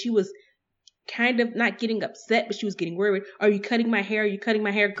 And then she was kind of not getting upset, but she was getting worried. Are you cutting my hair? Are you cutting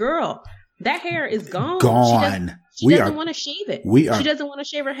my hair? Girl, that hair is gone. She doesn't want to shave it. She doesn't want to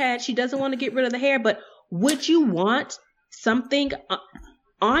shave her head. She doesn't want to get rid of the hair. But would you want something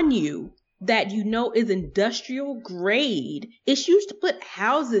on you that is industrial grade? It's used to put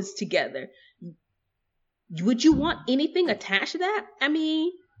houses together. Would you want anything attached to that? I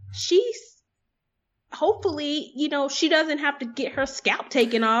mean, she's hopefully, she doesn't have to get her scalp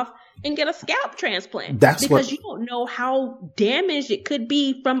taken off and get a scalp transplant. Because you don't know how damaged it could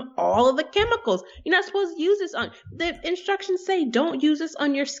be from all of the chemicals. You're not supposed to use this the instructions say don't use this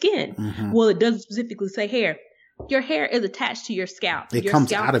on your skin. Well, it doesn't specifically say hair. your hair is attached to your scalp. It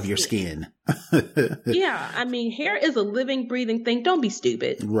comes out of your skin. Yeah. I mean, hair is a living, breathing thing. Don't be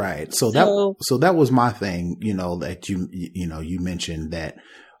stupid. Right. So that was my thing, that you mentioned that,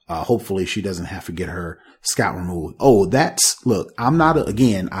 hopefully she doesn't have to get her scalp removed. Oh, look, I'm not,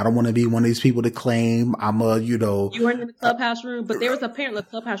 again, I don't want to be one of these people to claim I'm You weren't in the clubhouse room, but there was apparently a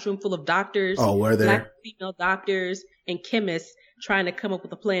clubhouse room full of doctors. Oh, were there? Black female doctors and chemists trying to come up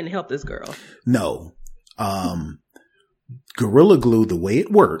with a plan to help this girl. No. Gorilla Glue, the way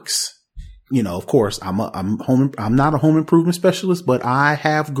it works, of course, I'm not a home improvement specialist, but I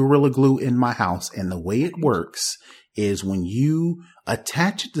have Gorilla Glue in my house. And the way it works is when you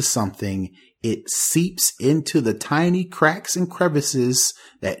attach it to something, it seeps into the tiny cracks and crevices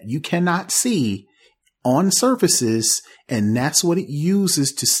that you cannot see on surfaces. And that's what it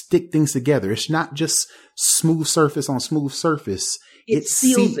uses to stick things together. It's not just smooth surface on smooth surface. It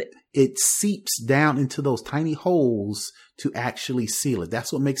seals it. It seeps down into those tiny holes to actually seal it.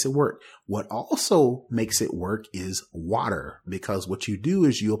 That's what makes it work. What also makes it work is water, because what you do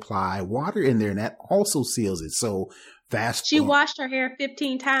is you apply water in there and that also seals it. So She washed her hair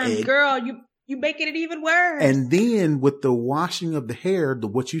 15 times. Girl, you making it even worse. And then with the washing of the hair,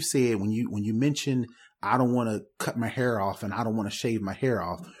 what you said when you mentioned, I don't want to cut my hair off and I don't want to shave my hair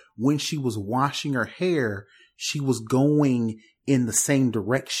off. When she was washing her hair, she was going in the same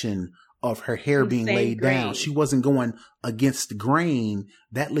direction of her hair being laid down. She wasn't going against the grain.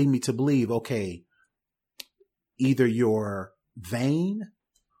 That led me to believe, okay, either you're vain,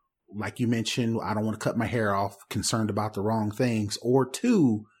 like you mentioned, I don't want to cut my hair off, concerned about the wrong things, or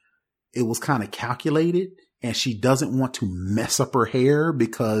two, it was kind of calculated and she doesn't want to mess up her hair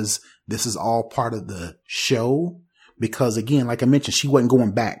because this is all part of the show. Because again, like I mentioned, she wasn't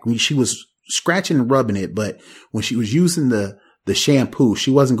going back. I mean, she was scratching and rubbing it, but when she was using the shampoo,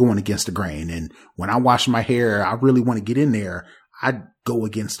 she wasn't going against the grain. And when I wash my hair, I really want to get in there. I'd go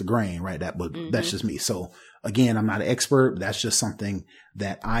against the grain, right? That's just me. So again, I'm not an expert. That's just something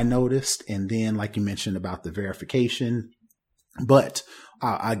that I noticed. And then, like you mentioned about the verification, but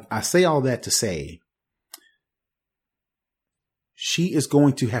I say all that to say, she is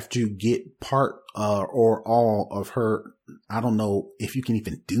going to have to get part or all of her, I don't know if you can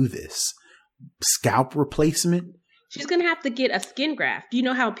even do this, scalp replacement. She's going to have to get a skin graft. You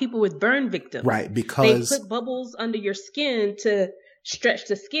know how people with burn victims, right? Because they put bubbles under your skin to stretch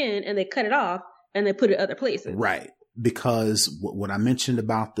the skin and they cut it off and they put it other places. Right. Because what I mentioned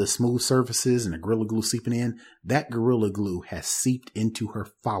about the smooth surfaces and the Gorilla Glue seeping in, that Gorilla Glue has seeped into her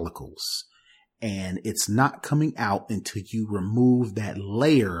follicles and it's not coming out until you remove that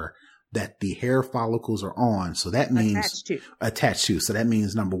layer that the hair follicles are on. So that means attached to. So that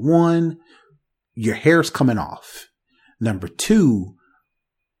means number one, your hair's coming off. Number two,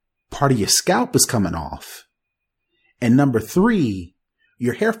 part of your scalp is coming off. And number three,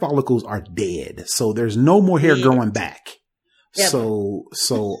 your hair follicles are dead. So there's no more hair growing back. Yep.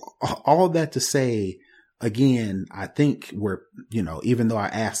 So all that to say, again, I think we're, even though I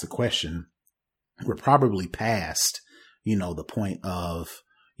asked the question, we're probably past, the point of,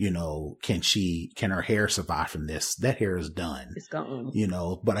 can her hair survive from this? That hair is done. It's gone.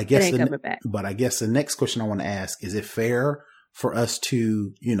 But I guess, the next question I want to ask, is it fair for us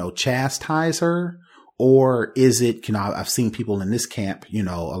to, chastise her? Or is it, I've seen people in this camp, a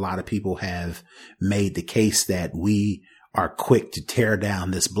lot of people have made the case that we are quick to tear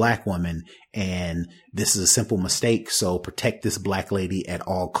down this black woman and this is a simple mistake. So protect this black lady at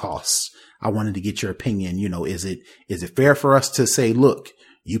all costs. I wanted to get your opinion. Is it fair for us to say, look,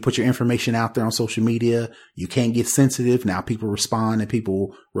 you put your information out there on social media. You can't get sensitive. Now people respond and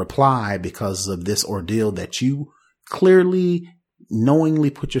people reply because of this ordeal that you clearly,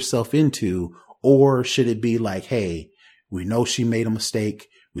 knowingly put yourself into. Or should it be like, hey, we know she made a mistake.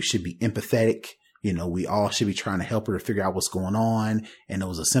 We should be empathetic. We all should be trying to help her to figure out what's going on. And it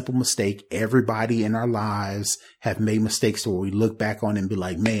was a simple mistake. Everybody in our lives have made mistakes where we look back on it and be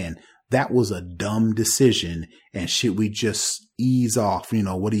like, man, that was a dumb decision. And should we just ease off?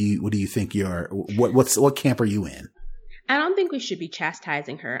 What do you think what camp are you in? I don't think we should be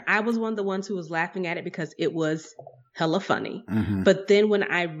chastising her. I was one of the ones who was laughing at it because it was hella funny. Mm-hmm. But then when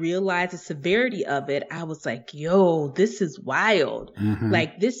I realized the severity of it, I was like, yo, this is wild. Mm-hmm.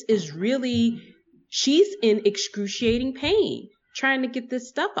 Like, this is really, she's in excruciating pain trying to get this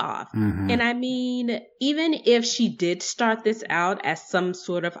stuff off. Mm-hmm. And I mean, even if she did start this out as some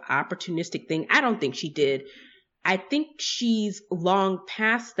sort of opportunistic thing, I don't think she did. I think she's long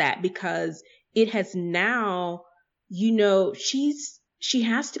past that because it has now, she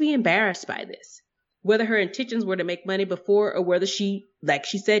has to be embarrassed by this. whether her intentions were to make money before or whether she, like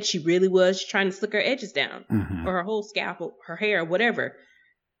she said, she really was trying to slick her edges down or her whole scalp, or her hair, whatever.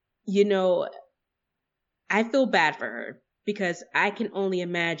 You know, I feel bad for her because I can only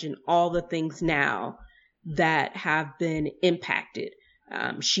imagine all the things now that have been impacted.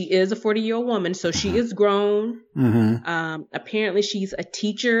 She is a 40-year-old woman, so she is grown. Apparently she's a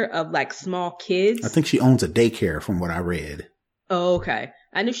teacher of like small kids. I think she owns a daycare from what I read. Oh, okay.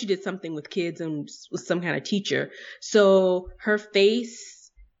 I knew she did something with kids and was some kind of teacher. So her face,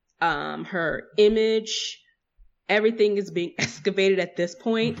 her image, everything is being excavated at this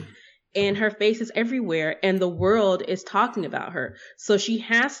point. And her face is everywhere and the world is talking about her. So she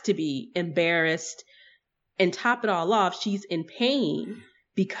has to be embarrassed. And top it all off, she's in pain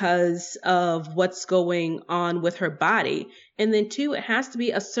because of what's going on with her body. And then two, it has to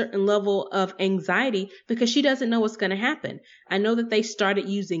be a certain level of anxiety because she doesn't know what's going to happen. I know that they started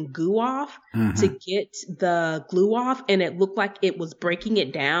using Goo Off to get the glue off and it looked like it was breaking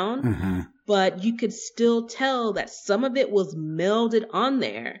it down, but you could still tell that some of it was melded on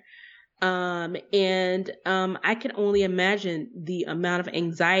there. I can only imagine the amount of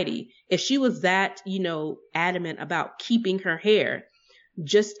anxiety. If she was that, adamant about keeping her hair,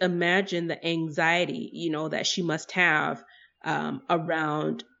 just imagine the anxiety, that she must have,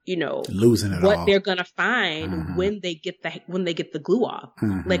 around, losing it what all. They're going to find when they get the glue off.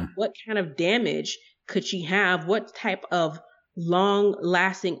 Like what kind of damage could she have? What type of long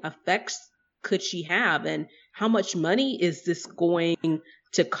lasting effects could she have? And how much money is this going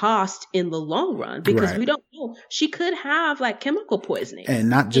to cost in the long run? Because we don't know. She could have like chemical poisoning, and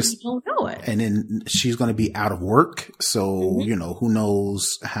not just we don't know it. And then she's going to be out of work, so who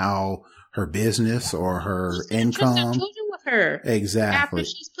knows how her business or her income. Children with her, exactly. After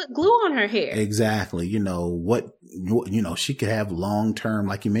she's put glue on her hair, exactly. What she could have long term,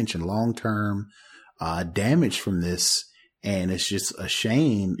 like you mentioned, long term damage from this, and it's just a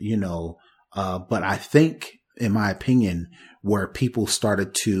shame, But I think, in my opinion, where people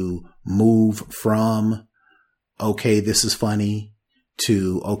started to move from, okay, this is funny,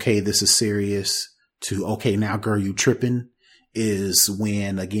 to, okay, this is serious, to, okay, now girl, you tripping, is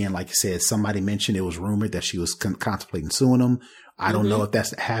when, again, like you said, somebody mentioned it was rumored that she was contemplating suing them. I don't know if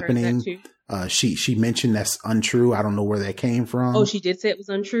that's happening. She mentioned that's untrue. I don't know where that came from. Oh, she did say it was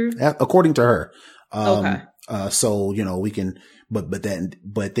untrue? According to her. Okay. So, we can, but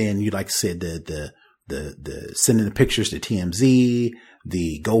then you, like I said, the sending the pictures to TMZ,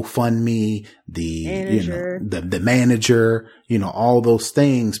 the GoFundMe, the manager. The manager, all those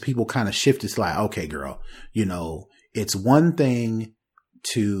things, people kind of shift. It's like, okay, girl, it's one thing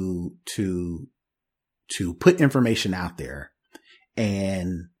to put information out there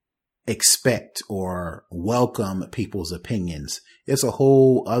and expect or welcome people's opinions. It's a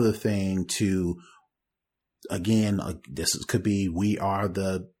whole other thing to, again, could be, we are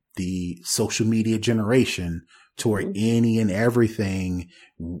the social media generation, to where any and everything,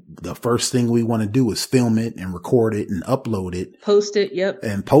 the first thing we want to do is film it and record it and upload it. Post it. Yep.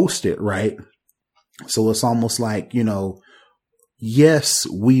 And post it. Right. So it's almost like, yes,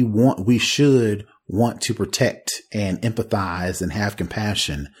 we should want to protect and empathize and have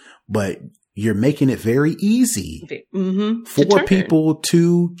compassion, but you're making it very easy for people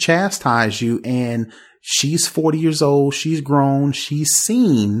to chastise you. And she's 40 years old. She's grown. She's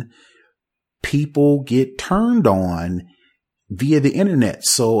seen people get turned on via the internet.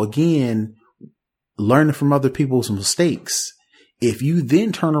 So again, learning from other people's mistakes. If you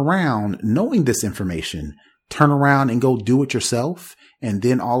then turn around knowing this information, turn around and go do it yourself. And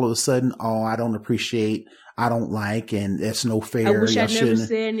then all of a sudden, oh, I don't appreciate, I don't like, and that's no fair. I wish I'd never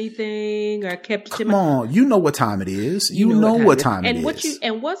said anything or kept it to Come on, you know what time it is. You know what time it is.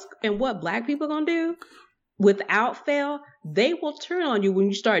 And what Black people gonna do? Without fail, they will turn on you when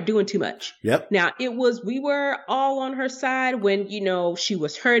you start doing too much. Yep. Now we were all on her side when, she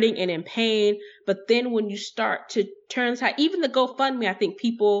was hurting and in pain. But then when you start to turn aside, even the GoFundMe, I think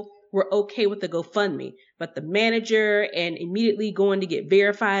people were okay with the GoFundMe, but the manager and immediately going to get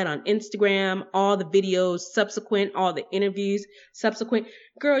verified on Instagram, all the videos subsequent, all the interviews subsequent.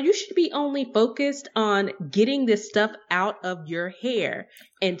 Girl, you should be only focused on getting this stuff out of your hair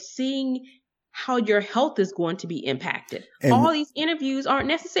and seeing how your health is going to be impacted. And all these interviews aren't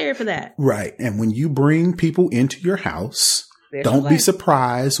necessary for that. Right. And when you bring people into your house, don't be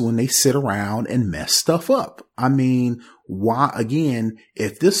surprised when they sit around and mess stuff up. I mean, why, again,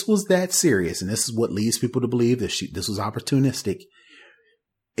 if this was that serious, and this is what leads people to believe that this was opportunistic.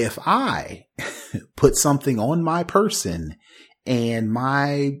 If I put something on my person and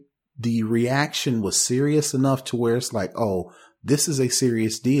the reaction was serious enough to where it's like, oh, this is a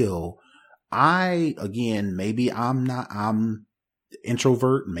serious deal, maybe I'm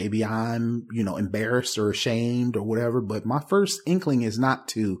introvert, maybe I'm, embarrassed or ashamed or whatever, but my first inkling is not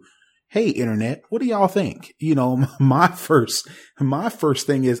to, hey, internet, what do y'all think? My first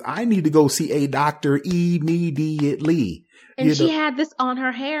thing is I need to go see a doctor immediately. And she had this on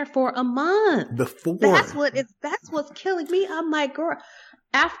her hair for a month. Before. That's what's killing me. I'm like, girl,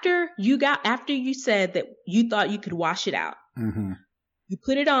 after you said that you thought you could wash it out, mm-hmm. you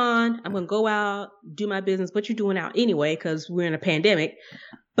put it on, I'm going to go out, do my business, what you're doing out anyway, because we're in a pandemic.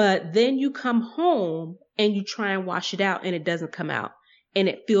 But then you come home and you try and wash it out and it doesn't come out. And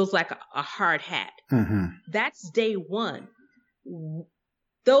it feels like a hard hat. Mm-hmm. That's day one.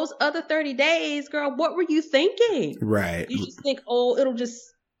 Those other 30 days, girl, what were you thinking? Right. You just think, oh, it'll just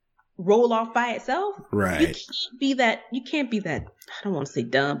roll off by itself. Right. You can't be that, I don't want to say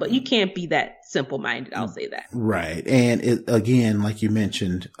dumb, but you can't be that simple minded. I'll say that. Right. And again, like you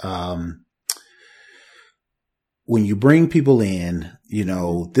mentioned, when you bring people in,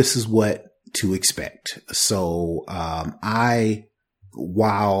 this is what to expect. So,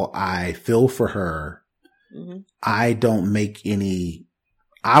 while I feel for her, mm-hmm. I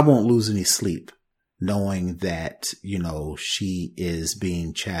won't lose any sleep knowing that, she is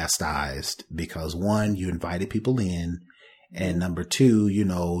being chastised because one, you invited people in, and number two,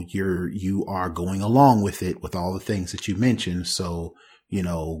 you are going along with it with all the things that you mentioned. So,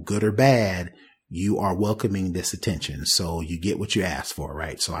 good or bad, you are welcoming this attention. So you get what you asked for,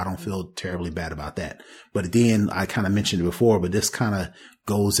 right? So I don't feel terribly bad about that. But again, I kind of mentioned it before, but this kind of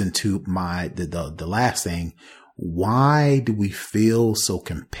goes into the last thing. Why do we feel so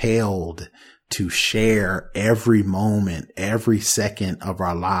compelled to share every moment, every second of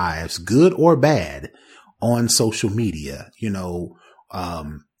our lives, good or bad, on social media? You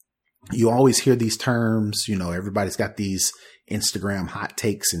always hear these terms, everybody's got these Instagram hot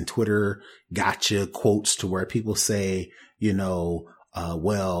takes and Twitter gotcha quotes to where people say,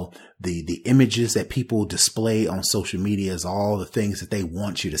 well, the images that people display on social media is all the things that they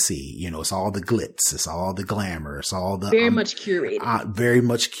want you to see. It's all the glitz. It's all the glamour. It's all the very much curated. Very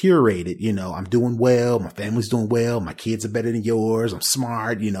much curated. I'm doing well. My family's doing well. My kids are better than yours. I'm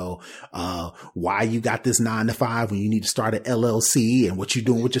smart. Why you got this 9-to-5 when you need to start an LLC, and what you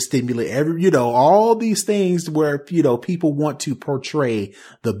doing with your stimulant, all these things where, people want to portray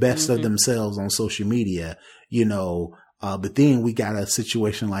the best mm-hmm. of themselves on social media, but then we got a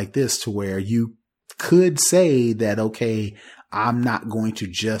situation like this to where you could say that, okay, I'm not going to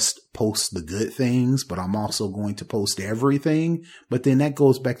just post the good things, but I'm also going to post everything. But then that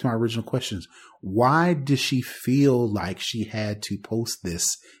goes back to my original questions. Why does she feel like she had to post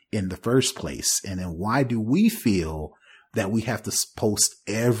this in the first place? And then why do we feel that we have to post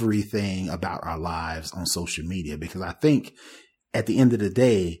everything about our lives on social media? Because I think at the end of the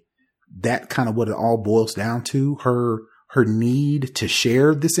day, that kind of what it all boils down to, her need to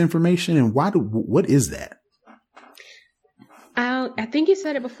share this information. And what is that? I think you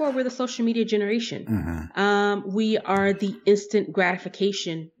said it before. We're the social media generation. Mm-hmm. We are the instant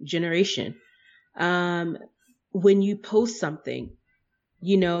gratification generation. When you post something,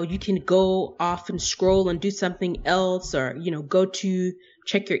 you can go off and scroll and do something else, or, go to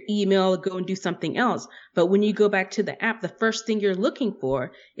check your email, go and do something else. But when you go back to the app, the first thing you're looking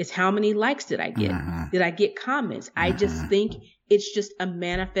for is how many likes did I get? Mm-hmm. Did I get comments? Mm-hmm. I just think it's just a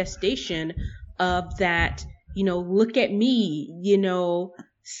manifestation of that, look at me,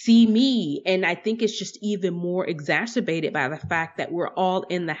 see me. And I think it's just even more exacerbated by the fact that we're all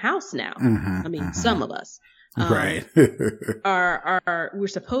in the house now. Mm-hmm. I mean, some of us. Right. we're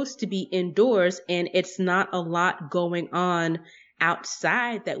supposed to be indoors, and it's not a lot going on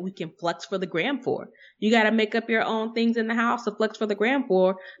outside that we can flex for the gram for. You got to make up your own things in the house to flex for the gram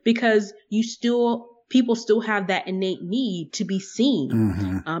for, because people still have that innate need to be seen.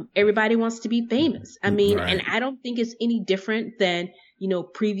 Mm-hmm. Everybody wants to be famous. I mean, right. And I don't think it's any different than,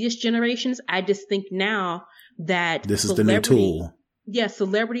 previous generations. I just think now that this is the new tool. Yeah,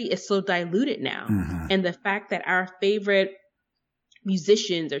 celebrity is so diluted now. Mm-hmm. And the fact that our favorite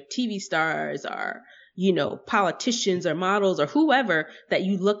musicians or TV stars or, politicians or models or whoever that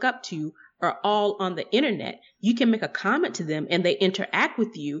you look up to are all on the internet, you can make a comment to them and they interact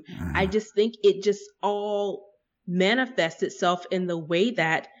with you. Mm-hmm. I just think it just all manifests itself in the way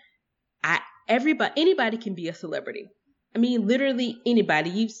that anybody can be a celebrity. I mean, literally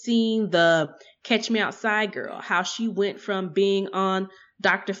anybody. You've seen the Catch Me Outside girl, how she went from being on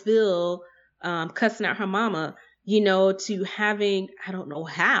Dr. Phil, cussing out her mama, to having, I don't know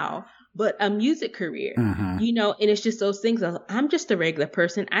how, but a music career, you know, and it's just those things of, I'm just a regular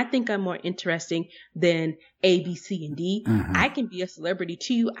person. I think I'm more interesting than A, B, C, and D. I can be a celebrity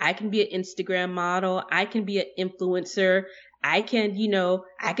too. I can be an Instagram model. I can be an influencer. I can, you know,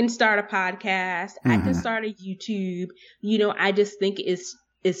 I can start a podcast. I can start a YouTube. You know, I just think it's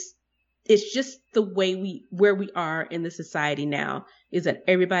just the way where we are in the society now is that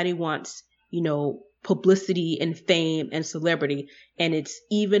everybody wants, you know, publicity and fame and celebrity. And it's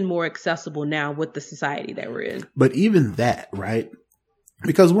even more accessible now with the society that we're in. But even that, right?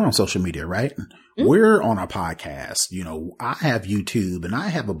 Because we're on social media, right? We're on a podcast, you know, I have YouTube and I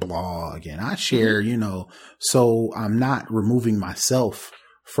have a blog and I share, you know, so I'm not removing myself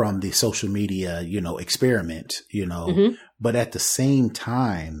from the social media, you know, experiment, you know, but at the same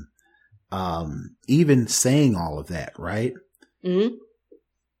time, even saying all of that, right?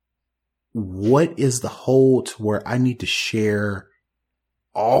 What is the hold to where I need to share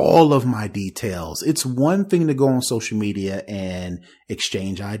all of my details? It's one thing to go on social media and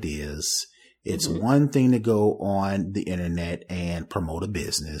exchange ideas. It's one thing to go on the internet and promote a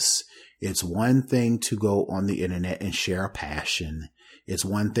business. It's one thing to go on the internet and share a passion. It's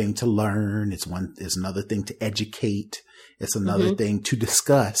one thing to learn. It's another thing to educate. It's another thing to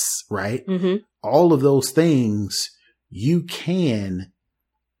discuss, right? All of those things you can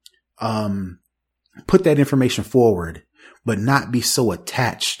put that information forward, but not be so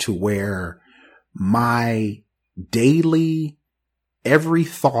attached to where my daily, every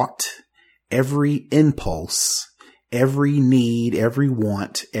thought, every impulse, every need, every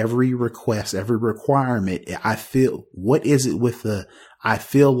want, every request, every requirement, I feel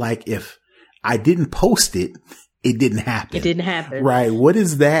like if I didn't post it, it didn't happen. It didn't happen. Right. What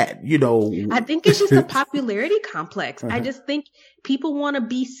is that? You know, I think it's just a popularity complex. I just think people want to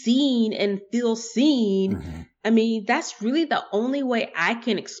be seen and feel seen. I mean, that's really the only way I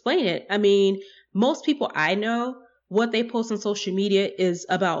can explain it. I mean, most people I know, what they post on social media is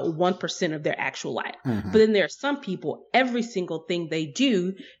about 1% of their actual life. But then there are some people, every single thing they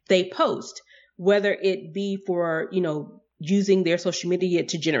do, they post, whether it be for, you know, using their social media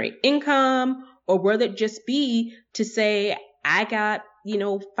to generate income, or whether it just be to say, I got, you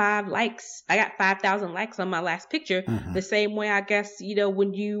know, 5 likes. I got 5,000 likes on my last picture. The same way, I guess, you know,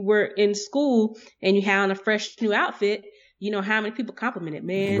 when you were in school and you had on a fresh new outfit, you know, how many people complimented,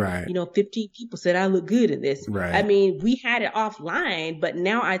 man? Right. You know, 15 people said I look good in this. Right. I mean, we had it offline, but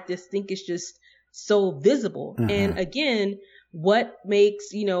now I just think it's just so visible. And again, what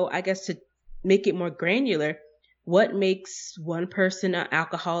makes, you know, I guess to make it more granular, what makes one person an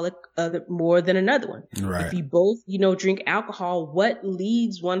alcoholic more than another one? Right. If you both, you know, drink alcohol, what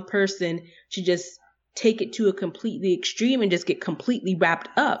leads one person to just take it to a completely extreme and just get completely wrapped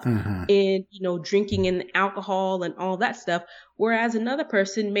up in, you know, drinking and alcohol and all that stuff? Whereas another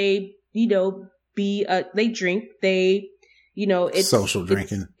person may, you know, they drink, you know, it's social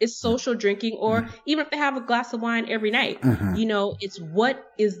drinking. It's social drinking, or even if they have a glass of wine every night, you know, it's what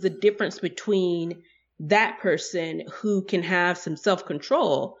is the difference between that person who can have some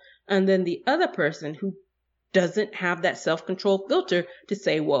self-control and then the other person who doesn't have that self-control filter to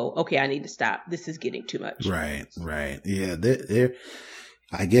say, whoa, okay, I need to stop. This is getting too much. Right. Yeah. There,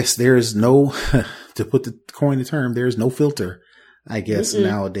 I guess there's no, to coin the term, there's no filter, I guess,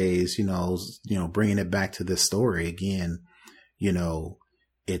 nowadays, you know, bringing it back to this story again, you know,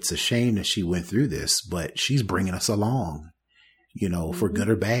 it's a shame that she went through this, but she's bringing us along, you know, for good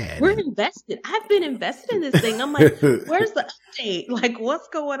or bad. We're invested. I've been invested in this thing. I'm like, where's the update? Like, what's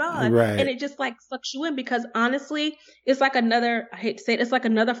going on? Right. And it just like sucks you in, because honestly, it's like I hate to say it, it's like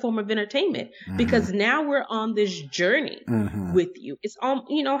another form of entertainment, because now we're on this journey with you. It's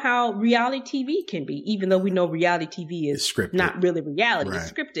you know how reality TV can be, even though we know reality TV is scripted. Not really reality, Right.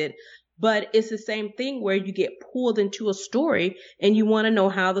 It's scripted. But it's the same thing where you get pulled into a story and you want to know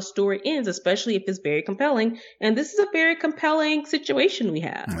how the story ends, especially if it's very compelling. And this is a very compelling situation we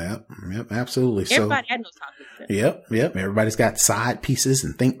have. Yep, absolutely. Everybody knows how to do it. Yep. Everybody's got side pieces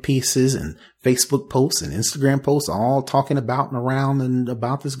and think pieces and Facebook posts and Instagram posts all talking about and around and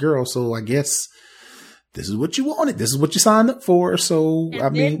about this girl. So I guess this is what you wanted. This is what you signed up for. So, and I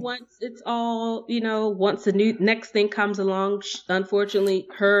mean, then once it's all, you know, once the next thing comes along, unfortunately,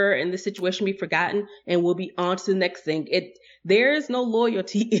 her and the situation be forgotten and we'll be on to the next thing. There is no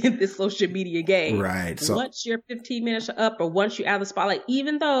loyalty in this social media game. Right. So once your 15 minutes are up or once you're out of the spotlight,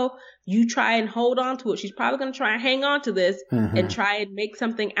 even though you try and hold on to it, she's probably going to try and hang on to this and try and make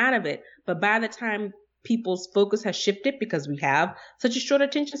something out of it. But by the time people's focus has shifted, because we have such a short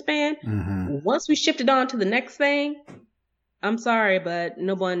attention span, once we shifted on to the next thing, I'm sorry, but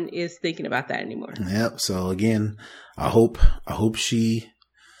no one is thinking about that anymore. Yep. So again, I hope she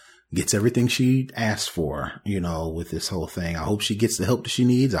gets everything she asked for, with this whole thing. I hope she gets the help that she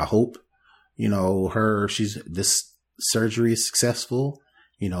needs. I hope, this surgery is successful.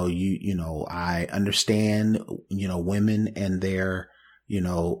 I understand, women and their, I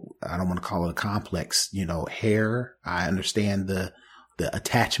don't want to call it a complex, hair. I understand the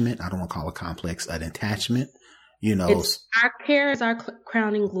attachment. I don't want to call it complex, an attachment, our hair is our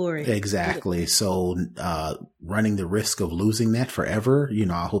crowning glory. Exactly. So, running the risk of losing that forever,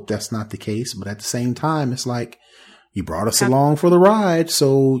 I hope that's not the case. But at the same time, it's like, you brought us along for the ride.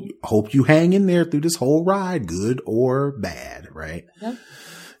 So hope you hang in there through this whole ride, good or bad. Right. Yep.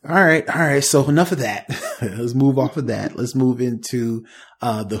 All right. So enough of that. Let's move off of that. Let's move into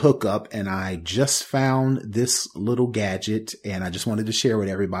the hookup. And I just found this little gadget and I just wanted to share with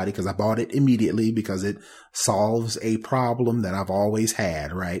everybody because I bought it immediately because it solves a problem that I've always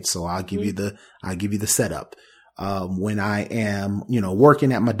had. Right. So I'll give you the setup. When I am,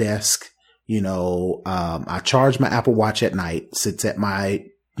 working at my desk, I charge my Apple Watch at night, sits at my,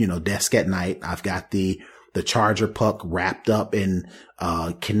 desk at night. I've got the charger puck wrapped up and,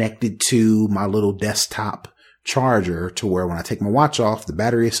 connected to my little desktop charger to where when I take my watch off, the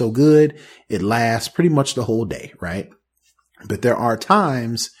battery is so good, it lasts pretty much the whole day. Right. But there are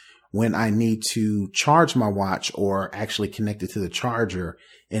times when I need to charge my watch or actually connect it to the charger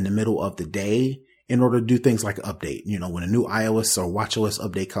in the middle of the day in order to do things like update. When a new iOS or watchOS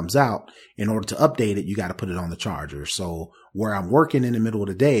update comes out, in order to update it, you got to put it on the charger. So where I'm working in the middle of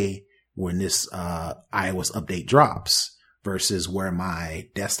the day, when this iOS update drops versus where my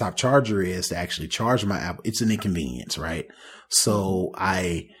desktop charger is to actually charge my Apple, it's an inconvenience, right? So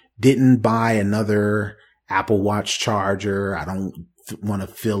I didn't buy another Apple Watch charger. I don't want to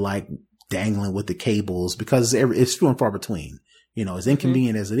feel like dangling with the cables because it's few and far between. As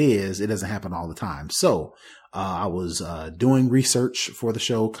inconvenient as it is, it doesn't happen all the time. So, I was, doing research for the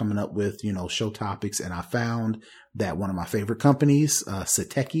show, coming up with, show topics. And I found that one of my favorite companies,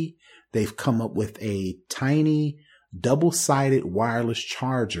 Satechi, they've come up with a tiny double-sided wireless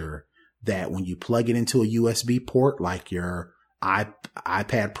charger that when you plug it into a USB port, like your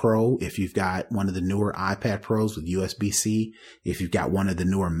iPad Pro, if you've got one of the newer iPad Pros with USB-C, if you've got one of the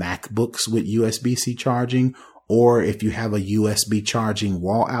newer MacBooks with USB-C charging, or if you have a USB charging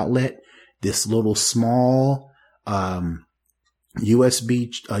wall outlet, this little small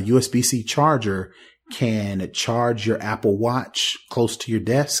USB-C charger can charge your Apple Watch close to your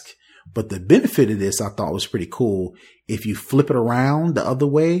desk. But the benefit of this I thought was pretty cool. If you flip it around the other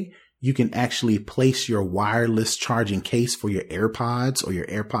way, you can actually place your wireless charging case for your AirPods or your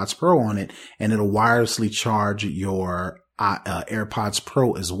AirPods Pro on it, and it'll wirelessly charge your AirPods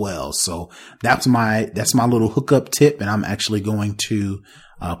Pro as well. So that's my little hookup tip. And I'm actually going to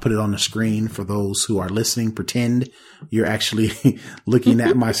put it on the screen for those who are listening. Pretend you're actually looking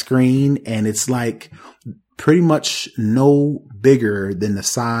at my screen, and it's like pretty much no bigger than the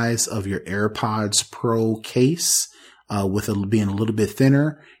size of your AirPods Pro case, with it being a little bit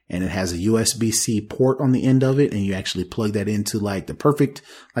thinner. And it has a USB-C port on the end of it. And you actually plug that into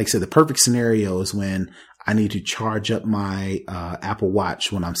the perfect scenario is when I need to charge up my Apple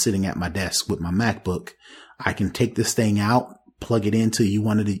Watch when I'm sitting at my desk with my MacBook. I can take this thing out, plug it into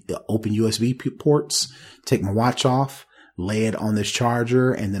one of the open USB ports, take my watch off, lay it on this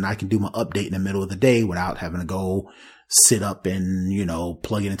charger, and then I can do my update in the middle of the day without having to go sit up and,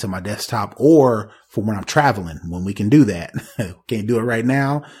 plug it into my desktop, or for when I'm traveling, when we can do that. Can't do it right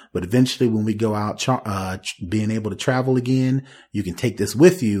now, but eventually when we go out, being able to travel again, you can take this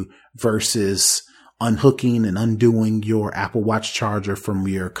with you versus unhooking and undoing your Apple Watch charger from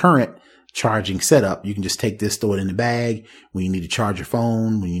your current charging setup. You can just take this, throw it in the bag. When you need to charge your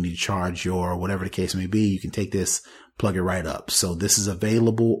phone, when you need to charge your whatever the case may be, you can take this, plug it right up. So this is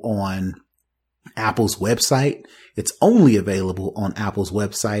available on Apple's website. It's only available on Apple's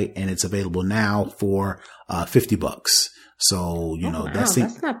website, and it's available now for $50. So, that's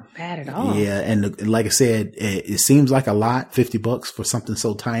not bad at all. Yeah. And like I said, it seems like a lot, $50 for something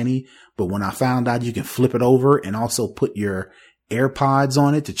so tiny. But when I found out you can flip it over and also put your AirPods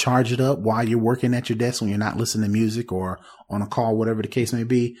on it to charge it up while you're working at your desk when you're not listening to music or on a call, whatever the case may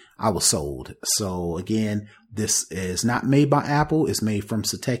be, I was sold. So again, this is not made by Apple. It's made from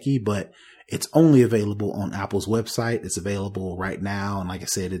Satechi, but it's only available on Apple's website. It's available right now. And like I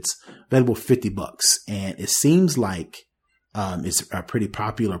said, it's available for $50. And it seems like it's a pretty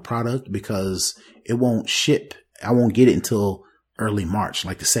popular product because it won't ship. I won't get it until early March,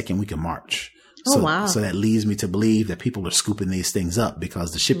 like the second week of March. Wow. So that leads me to believe that people are scooping these things up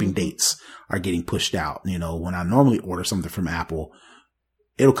because the shipping dates are getting pushed out. When I normally order something from Apple,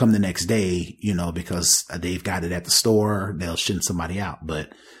 it'll come the next day, because they've got it at the store. They'll send somebody out.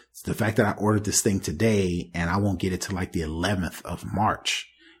 But the fact that I ordered this thing today and I won't get it till like the 11th of March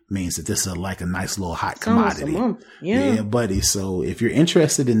means that this is like a nice little hot commodity. Yeah, buddy. So if you're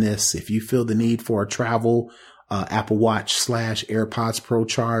interested in this, if you feel the need for a travel Apple Watch / AirPods Pro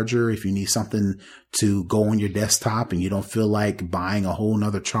charger, if you need something to go on your desktop and you don't feel like buying a whole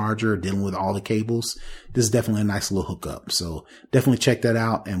nother charger, dealing with all the cables, this is definitely a nice little hookup. So definitely check that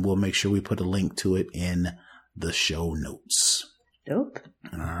out, and we'll make sure we put a link to it in the show notes. Dope.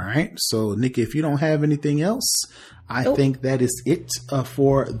 All right. So, Nikki, if you don't have anything else, I think that is it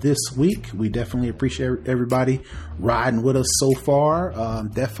for this week. We definitely appreciate everybody riding with us so far.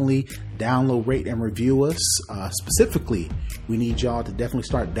 Definitely download, rate, and review us. Specifically, we need y'all to definitely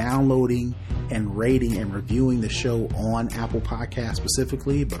start downloading and rating and reviewing the show on Apple Podcasts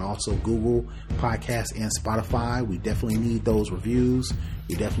specifically, but also Google Podcasts and Spotify. We definitely need those reviews.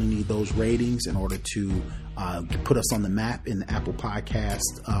 We definitely need those ratings in order to put us on the map in the Apple Podcast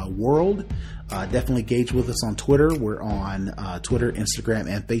world. Definitely engage with us on Twitter. We're on Twitter, Instagram,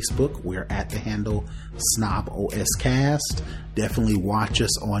 and Facebook. We're at the handle SnobOScast. Definitely watch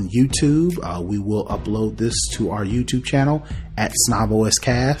us on YouTube. We will upload this to our YouTube channel at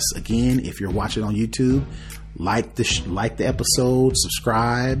SnobOScast. Again, if you're watching on YouTube, like the episode,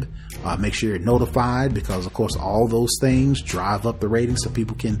 subscribe, make sure you're notified, because of course all those things drive up the ratings so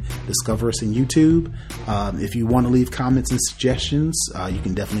people can discover us in YouTube. If you want to leave comments and suggestions, you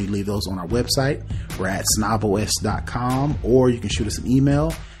can definitely leave those on our website. We're at snobos.com, or you can shoot us an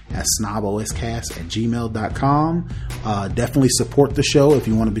email at snoboscast@gmail.com. Definitely support the show. If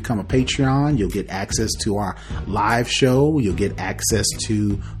you want to become a Patreon, you'll get access to our live show. You'll get access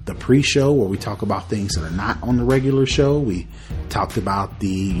to the pre-show where we talk about things that are not on the regular show. We talked about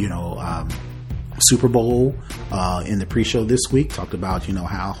the, Super Bowl in the pre-show this week. Talked about,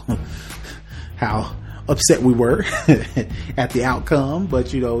 how upset we were at the outcome,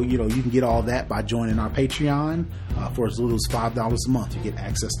 but you can get all that by joining our Patreon for as little as $5 a month. You get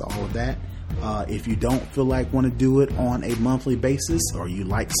access to all of that. If you don't feel like want to do it on a monthly basis, or you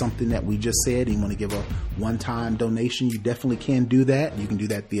like something that we just said and you want to give a one-time donation, you definitely can do that. You can do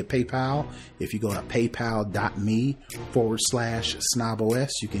that via PayPal. If you go to paypal.me/snobos,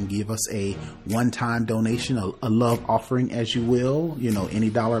 you can give us a one-time donation, a love offering, as you will.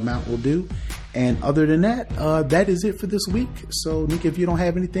 Any dollar amount will do. And other than that, that is it for this week. So, Nick, if you don't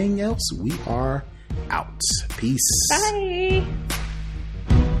have anything else, we are out. Peace. Bye.